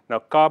 Now,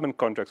 carbon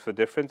contracts for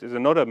difference is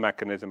another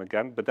mechanism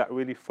again, but that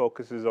really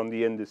focuses on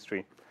the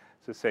industry.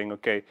 So saying,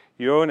 okay,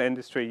 you're an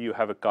industry, you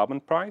have a carbon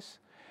price,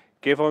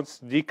 give us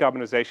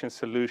decarbonization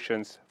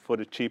solutions for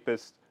the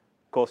cheapest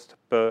cost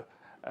per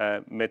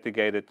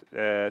mitigated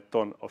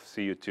ton of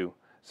CO2.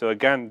 So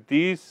again,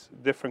 these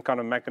different kind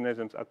of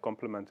mechanisms are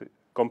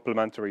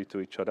complementary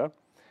to each other.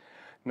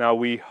 Now,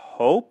 we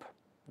hope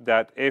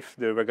that if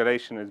the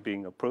regulation is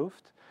being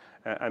approved,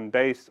 and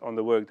based on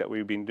the work that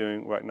we've been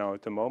doing right now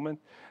at the moment,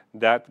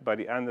 that by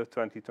the end of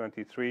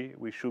 2023,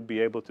 we should be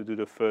able to do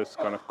the first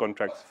kind of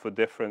contracts for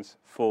difference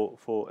for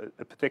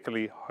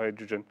particularly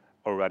hydrogen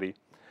already.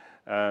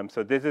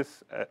 So this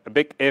is a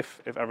big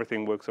if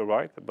everything works all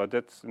right, but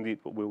that's indeed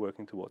what we're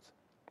working towards.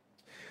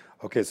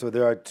 Okay, so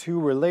there are two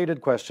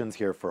related questions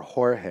here for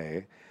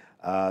Jorge.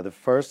 The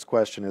first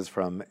question is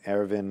from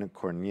Erwin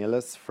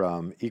Cornelis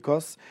from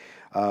ECOS.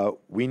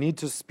 We need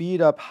to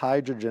speed up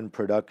hydrogen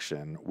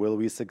production. Will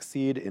we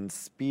succeed in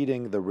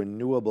speeding the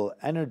renewable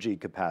energy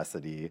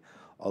capacity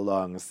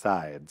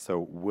alongside?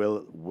 So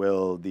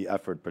will the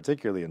effort,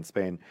 particularly in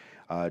Spain,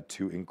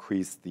 to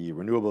increase the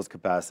renewables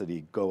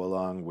capacity go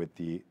along with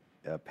the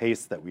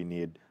pace that we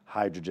need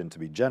hydrogen to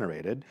be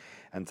generated?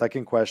 And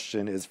second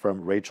question is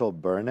from Rachel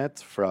Burnett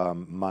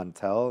from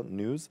Montel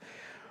News.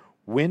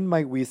 When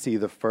might we see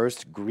the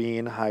first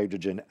green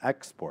hydrogen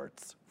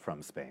exports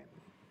from Spain?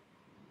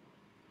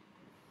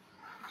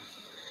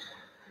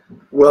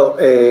 Well,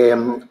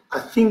 I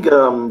think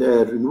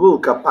the renewable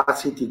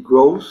capacity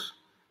growth,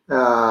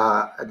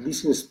 at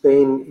least in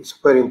Spain, is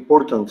very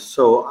important.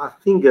 So I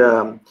think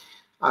that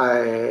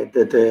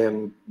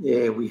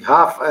we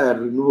have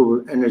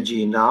renewable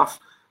energy enough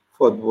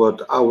for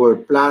what our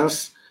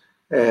plans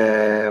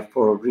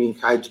for green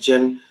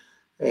hydrogen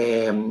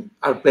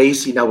are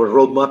placed in our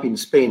roadmap in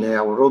Spain.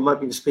 Our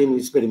roadmap in Spain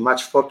is very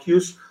much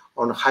focused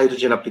on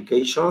hydrogen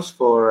applications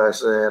for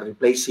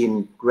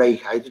replacing gray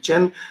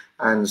hydrogen,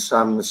 and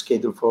some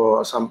schedule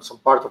for some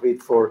part of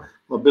it for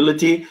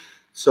mobility.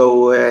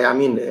 So, I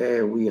mean,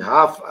 we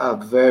have a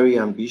very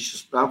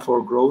ambitious plan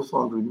for growth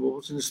on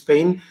renewables in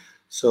Spain.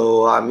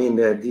 So, I mean,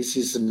 this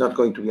is not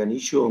going to be an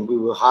issue, and we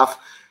will have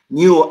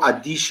new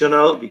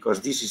additional,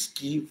 because this is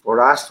key for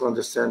us to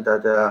understand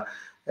that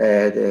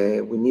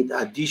we need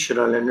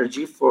additional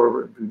energy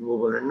for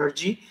renewable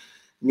energy,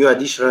 new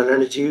additional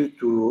energy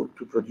to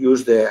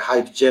produce the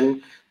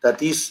hydrogen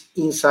that is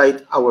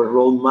inside our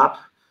roadmap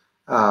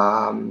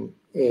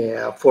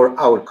for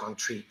our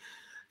country.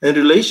 In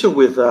relation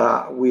with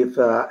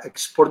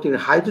exporting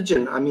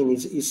hydrogen, I mean,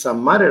 it's a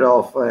matter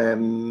of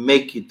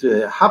make it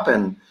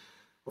happen.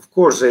 Of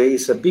course,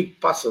 it's a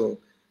big puzzle.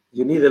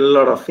 You need a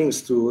lot of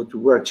things to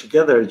work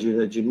together.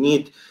 You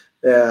need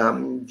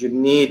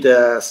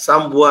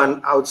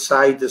someone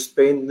outside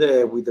Spain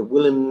with the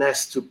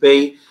willingness to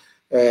pay.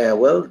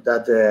 All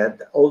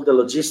the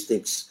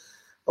logistics.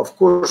 Of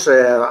course,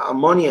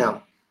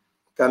 ammonia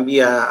can be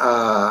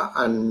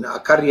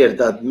a carrier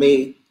that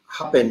may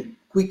happen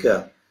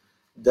quicker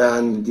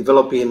than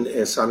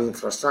developing some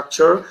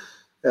infrastructure,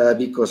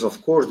 because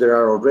of course there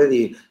are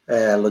already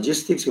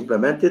logistics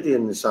implemented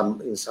in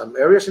some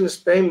areas in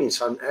Spain, in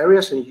some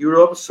areas in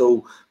Europe.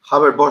 So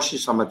Haber-Bosch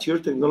is a mature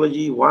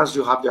technology. Once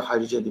you have the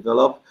hydrogen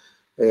developed,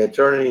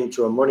 turning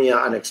into ammonia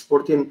and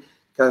exporting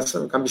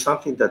can be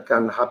something that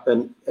can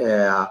happen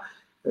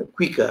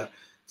quicker.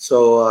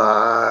 So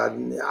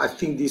I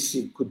think this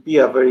could be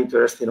a very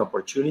interesting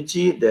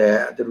opportunity.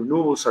 The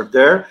renewables are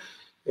there.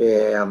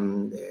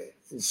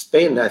 In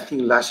Spain, I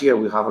think last year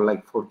we have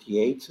like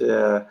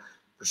 48%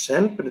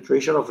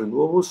 penetration of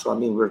renewables. So I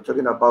mean, we're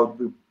talking about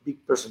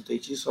big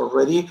percentages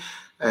already,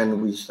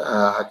 and with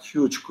a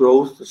huge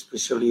growth,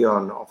 especially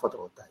on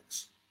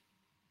photovoltaics.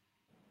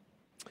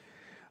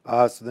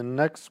 So the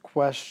next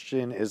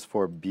question is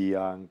for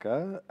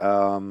Bianca.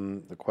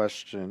 The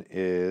question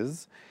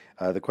is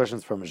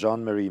from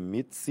Jean-Marie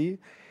Mitzi.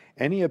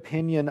 Any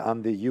opinion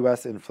on the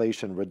U.S.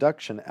 Inflation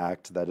Reduction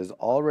Act that is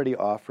already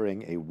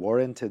offering a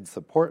warranted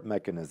support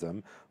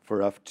mechanism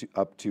for up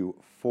to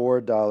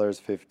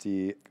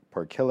 $4.50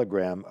 per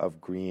kilogram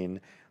of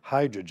green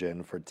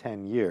hydrogen for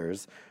 10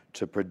 years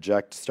to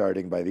project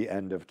starting by the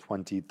end of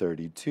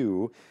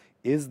 2032?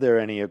 Is there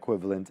any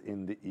equivalent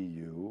in the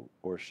EU,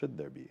 or should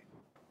there be?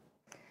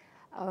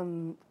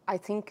 I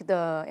think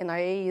the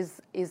NIA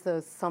is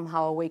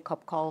somehow a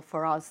wake-up call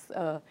for us,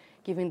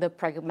 given the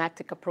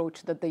pragmatic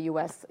approach that the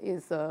U.S.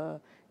 is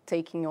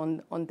taking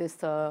on this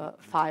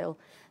file.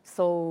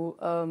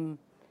 So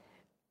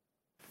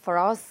for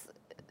us,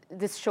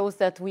 this shows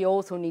that we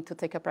also need to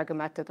take a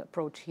pragmatic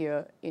approach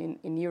here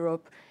in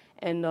Europe,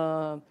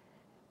 and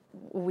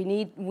we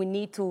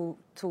need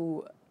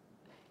to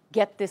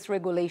get this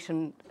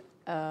regulation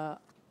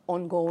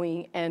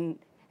ongoing and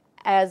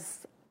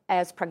as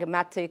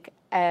pragmatic,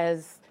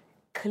 as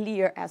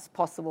clear as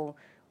possible.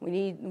 We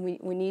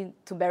need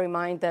to bear in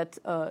mind that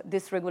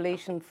this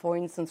regulation, for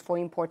instance, for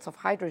imports of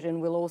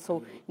hydrogen, will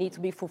also need to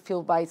be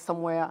fulfilled by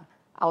somewhere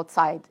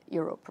outside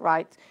Europe,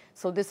 right?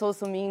 So this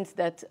also means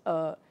that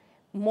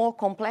more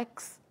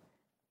complex,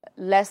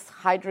 less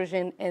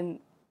hydrogen, and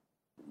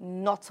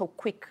not so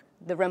quick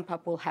the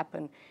ramp-up will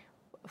happen.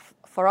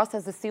 For us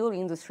as the steel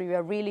industry, we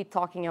are really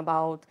talking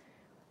about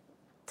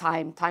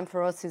time. Time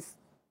for us is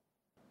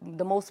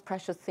the most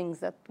precious things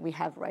that we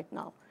have right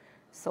now.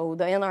 So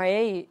the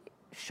NRA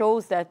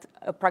shows that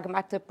a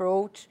pragmatic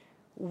approach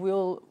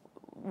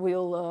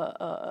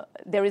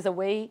there is a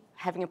way,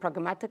 having a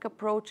pragmatic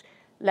approach.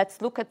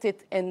 Let's look at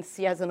it and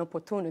see as an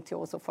opportunity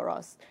also for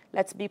us.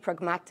 Let's be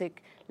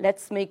pragmatic.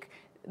 Let's make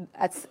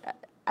as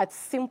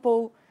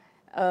simple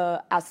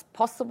as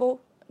possible,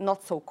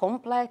 not so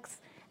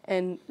complex,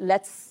 and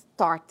let's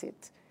start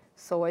it.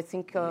 So I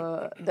think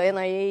the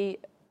NIA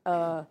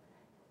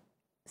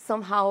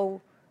somehow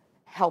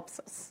helps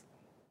us.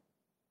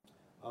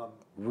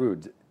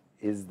 Ruud,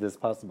 is this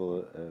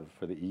possible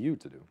for the EU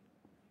to do?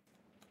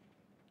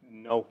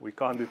 No, we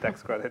can't do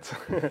tax credits.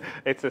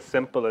 It's as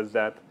simple as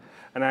that.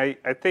 And I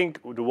think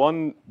the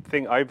one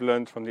thing I've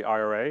learned from the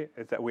IRA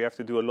is that we have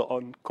to do a lot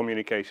on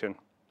communication.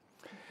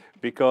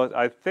 Because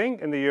I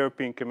think in the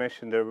European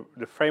Commission,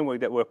 the framework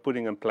that we're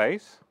putting in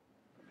place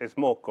is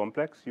more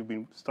complex. You've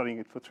been studying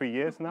it for 3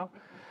 years now.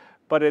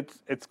 But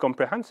it's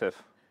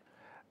comprehensive.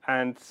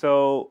 And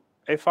so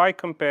if I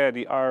compare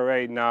the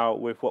IRA now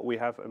with what we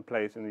have in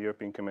place in the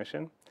European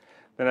Commission,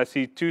 then I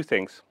see two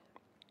things.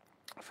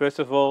 First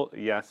of all,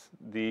 yes,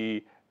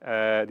 the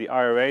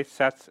IRA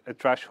sets a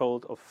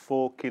threshold of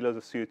 4 kilos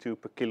of CO2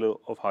 per kilo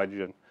of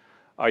hydrogen.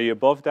 Are you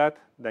above that?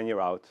 Then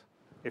you're out.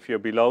 If you're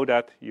below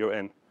that, you're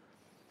in.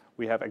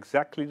 We have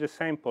exactly the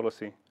same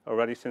policy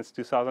already since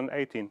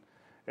 2018,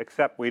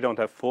 except we don't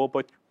have 4,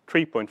 but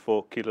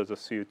 3.4 kilos of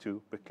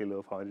CO2 per kilo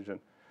of hydrogen.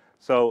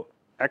 So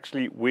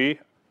actually, we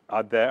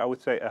are there, I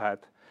would say, ahead.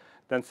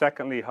 Then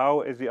secondly,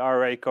 how is the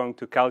IRA going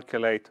to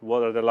calculate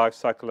what are the life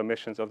cycle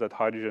emissions of that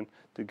hydrogen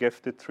to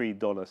give the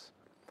 $3?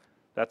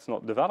 That's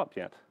not developed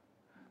yet.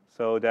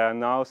 So they are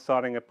now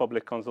starting a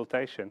public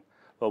consultation.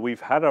 Well,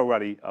 we've had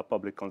already a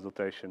public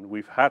consultation.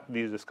 We've had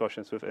these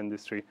discussions with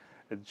industry.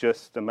 It's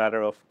just a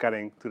matter of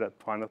getting to that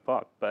final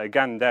part. But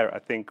again, there, I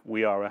think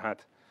we are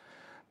ahead.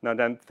 Now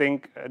then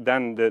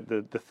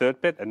the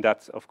third bit, and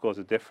that's of course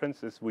a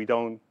difference, is we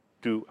don't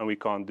do and we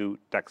can't do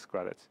tax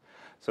credits.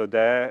 So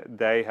there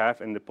they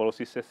have in the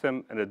policy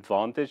system an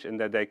advantage in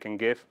that they can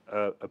give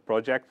a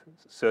project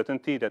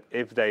certainty that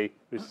if they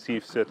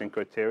receive certain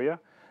criteria,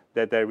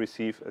 that they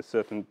receive a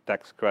certain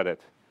tax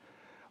credit.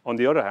 On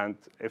the other hand,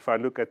 if I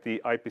look at the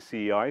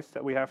IPCEIs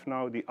that we have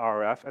now, the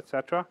RRF,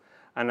 etc.,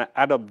 and I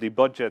add up the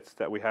budgets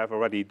that we have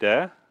already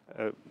there,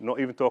 not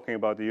even talking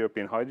about the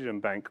European Hydrogen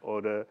Bank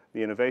or the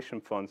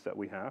innovation funds that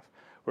we have,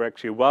 we're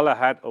actually well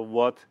ahead of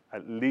what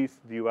at least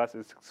the US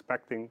is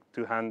expecting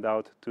to hand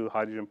out to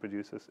hydrogen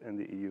producers in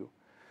the EU.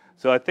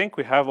 So I think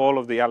we have all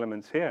of the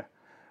elements here.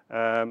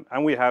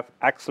 And we have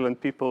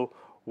excellent people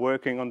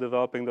working on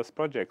developing those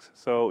projects.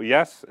 So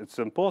yes, it's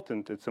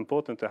important. It's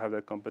important to have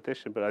that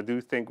competition. But I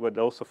do think that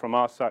also from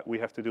our side, we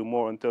have to do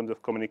more in terms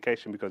of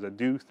communication, because I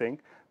do think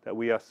that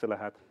we are still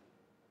ahead.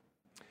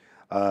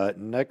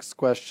 Next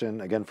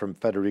question, again from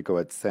Federico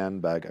at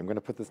Sandbag. I'm going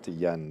to put this to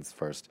Jens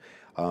first.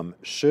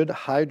 Should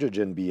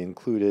hydrogen be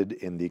included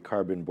in the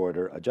carbon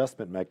border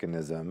adjustment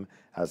mechanism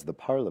as the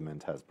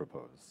Parliament has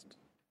proposed?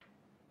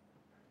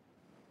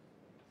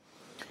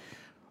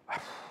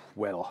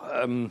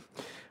 Well,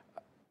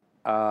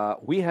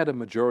 we had a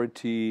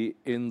majority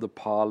in the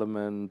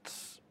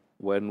Parliament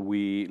when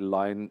we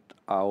lined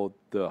out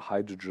the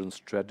hydrogen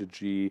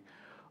strategy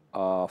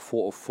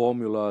for a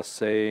formula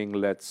saying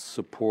let's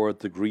support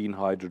the green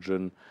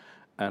hydrogen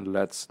and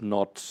let's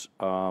not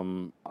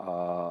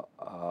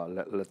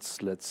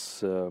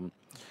let's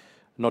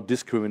not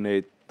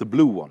discriminate the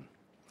blue one,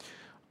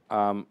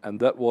 and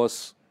that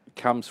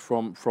comes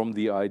from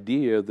the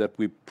idea that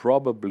we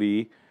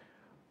probably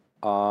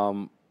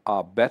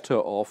are better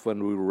off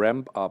when we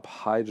ramp up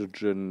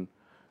hydrogen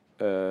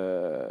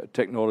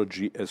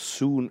technology as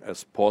soon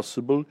as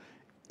possible,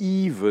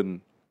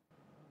 even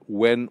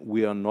when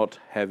we are not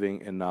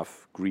having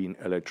enough green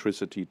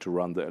electricity to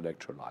run the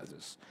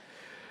electrolyzers.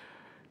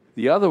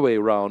 The other way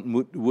around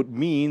would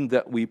mean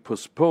that we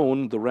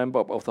postpone the ramp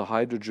up of the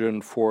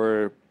hydrogen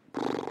for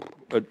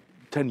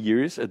 10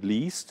 years at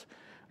least,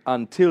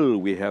 until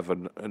we have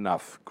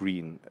enough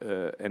green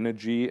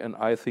energy. And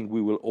I think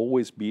we will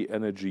always be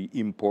energy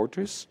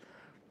importers,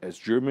 as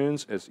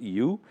Germans, as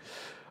EU,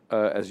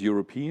 as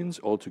Europeans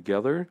all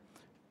together.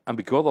 And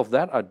because of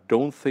that, I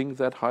don't think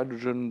that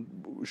hydrogen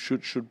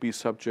should be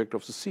subject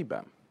of the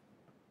CBAM.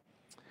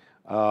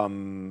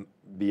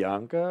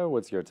 Bianca,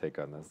 what's your take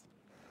on this?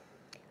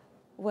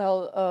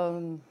 Well,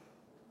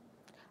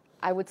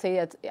 I would say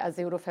as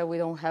Eurofair, we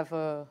don't have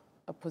a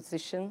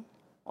position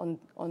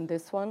on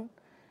this one.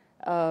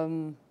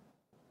 I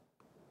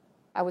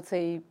would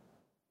say,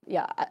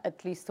 yeah,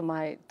 at least to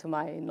my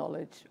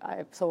knowledge.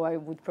 So I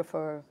would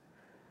prefer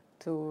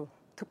to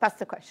pass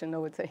the question, I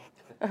would say.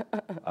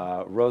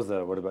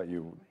 Rosa, what about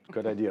you?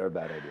 Good idea or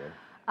bad idea?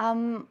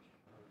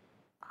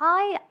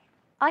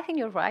 I think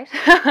you're right.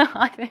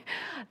 I think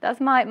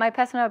that's my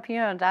personal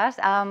opinion on that.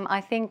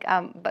 I think,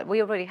 but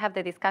we already have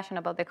the discussion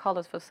about the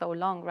colors for so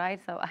long, right?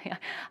 So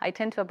I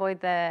tend to avoid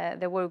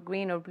the word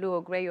green or blue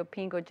or gray or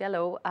pink or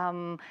yellow,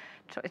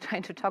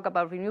 trying to talk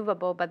about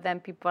renewable, but then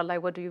people are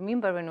like, what do you mean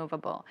by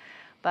renewable?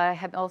 But I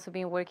have also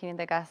been working in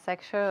the gas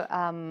sector,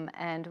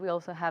 and we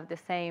also have the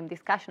same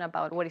discussion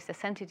about what is a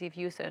sensitive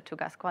user to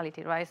gas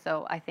quality, right?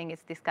 So I think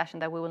it's a discussion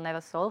that we will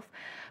never solve.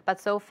 But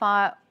so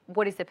far,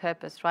 what is the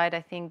purpose, right?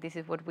 I think this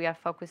is what we are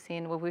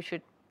focusing, what we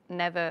should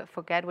never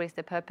forget. What is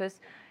the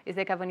purpose? Is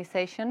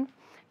decarbonization?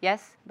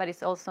 Yes, but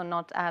it's also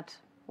not at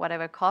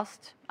whatever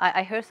cost.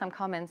 I heard some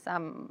comments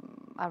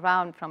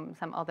around from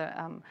some other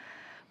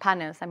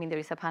panels. I mean, there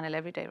is a panel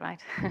every day, right?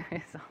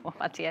 So,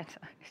 but yet,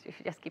 you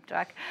should just keep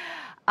track.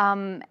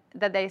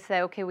 That they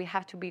say, okay, we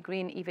have to be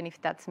green, even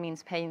if that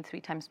means paying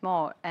 3 times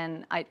more.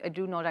 And I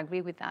do not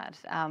agree with that.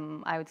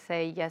 I would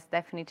say, yes,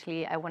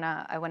 definitely. I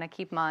wanna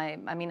keep I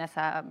mean, as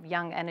a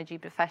young energy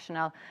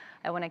professional,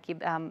 I wanna keep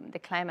the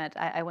climate.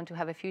 I want to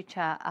have a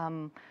future.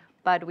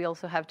 But we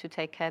also have to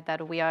take care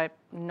that we are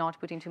not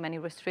putting too many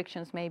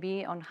restrictions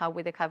maybe on how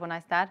we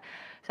decarbonize that.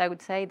 So I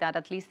would say that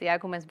at least the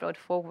arguments brought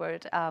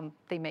forward,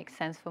 they make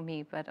sense for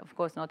me, but of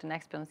course not an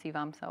expert on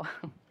CBAM. So.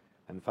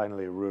 And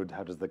finally, Ruud,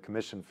 how does the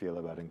Commission feel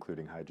about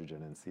including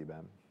hydrogen in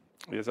CBAM?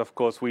 Yes, of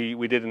course,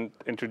 we didn't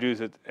introduce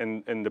it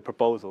in the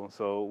proposal,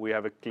 so we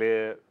have a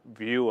clear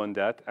view on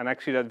that. And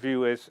actually that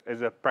view is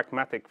a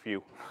pragmatic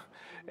view,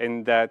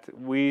 in that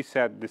we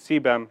said the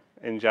CBAM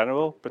in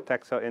general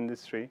protects our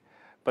industry.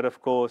 But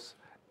of course,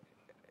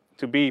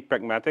 to be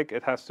pragmatic,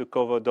 it has to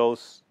cover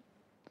those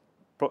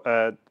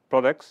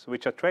products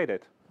which are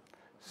traded.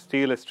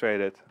 Steel is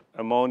traded,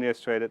 ammonia is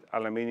traded,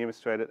 aluminium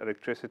is traded,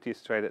 electricity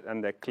is traded,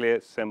 and they're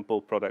clear,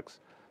 simple products.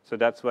 So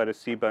that's where the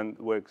CBAM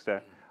works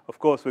there. Of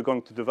course, we're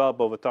going to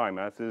develop over time.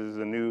 This is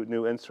a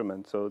new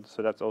instrument, so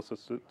that's also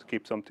to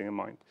keep something in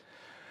mind.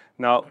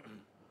 Now,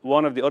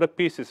 one of the other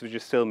pieces which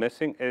is still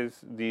missing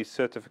is the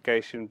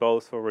certification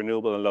both for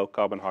renewable and low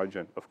carbon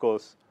hydrogen. Of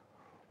course,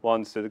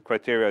 once the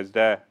criteria is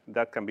there,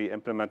 that can be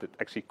implemented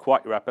actually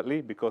quite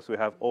rapidly because we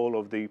have all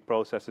of the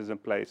processes in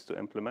place to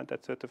implement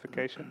that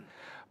certification.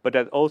 But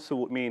that also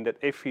would mean that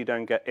if we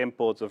then get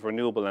imports of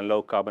renewable and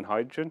low carbon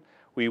hydrogen,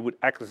 we would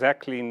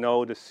exactly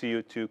know the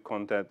CO2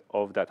 content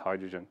of that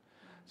hydrogen.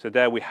 So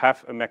there we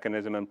have a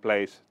mechanism in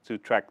place to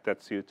track that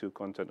CO2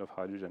 content of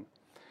hydrogen.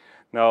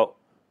 Now,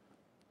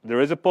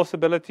 there is a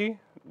possibility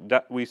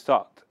that we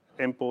start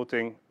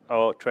importing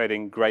or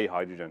trading grey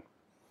hydrogen.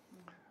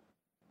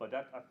 But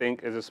that, I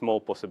think, is a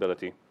small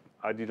possibility.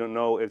 I don't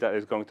know if that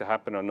is going to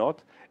happen or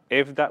not.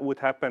 If that would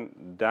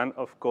happen, then,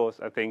 of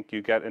course, I think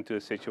you get into a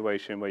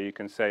situation where you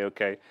can say,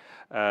 okay,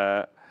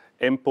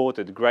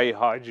 imported grey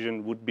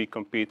hydrogen would be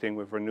competing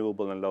with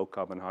renewable and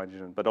low-carbon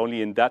hydrogen. But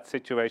only in that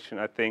situation,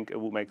 I think,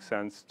 it would make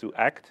sense to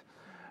act.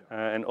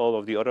 And all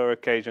of the other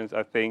occasions,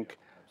 I think,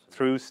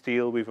 through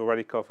steel, we've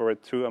already covered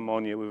it. Through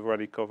ammonia, we've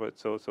already covered.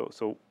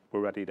 So we're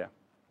ready there.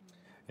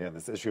 Yeah,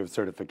 this issue of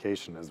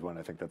certification is one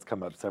I think that's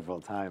come up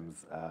several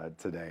times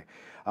today.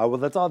 Well,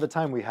 that's all the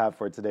time we have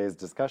for today's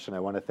discussion.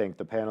 I want to thank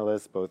the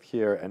panelists, both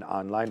here and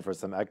online, for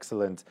some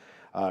excellent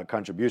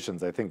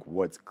contributions. I think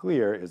what's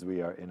clear is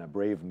we are in a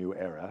brave new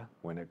era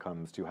when it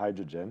comes to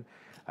hydrogen.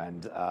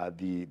 And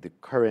the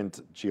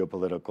current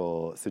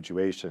geopolitical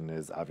situation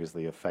is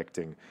obviously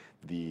affecting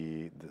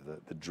the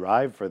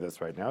drive for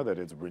this right now, that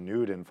it's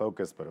renewed in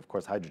focus. But of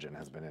course, hydrogen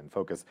has been in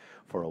focus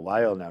for a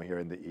while now here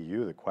in the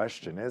EU. The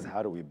question is,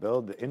 how do we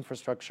build the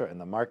infrastructure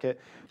and the market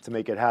to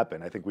make it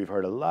happen? I think we've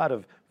heard a lot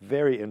of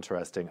very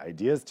interesting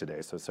ideas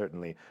today, so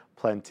certainly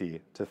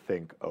plenty to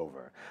think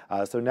over.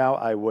 So now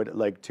I would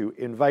like to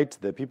invite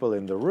the people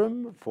in the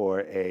room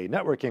for a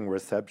networking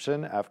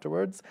reception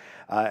afterwards.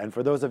 And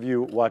for those of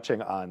you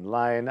watching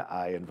online,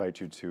 I invite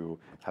you to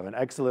have an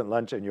excellent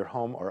lunch in your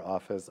home or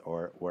office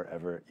or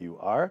wherever you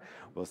are.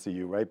 We'll see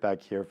you right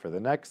back here for the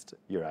next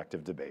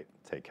Euractiv debate.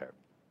 Take care.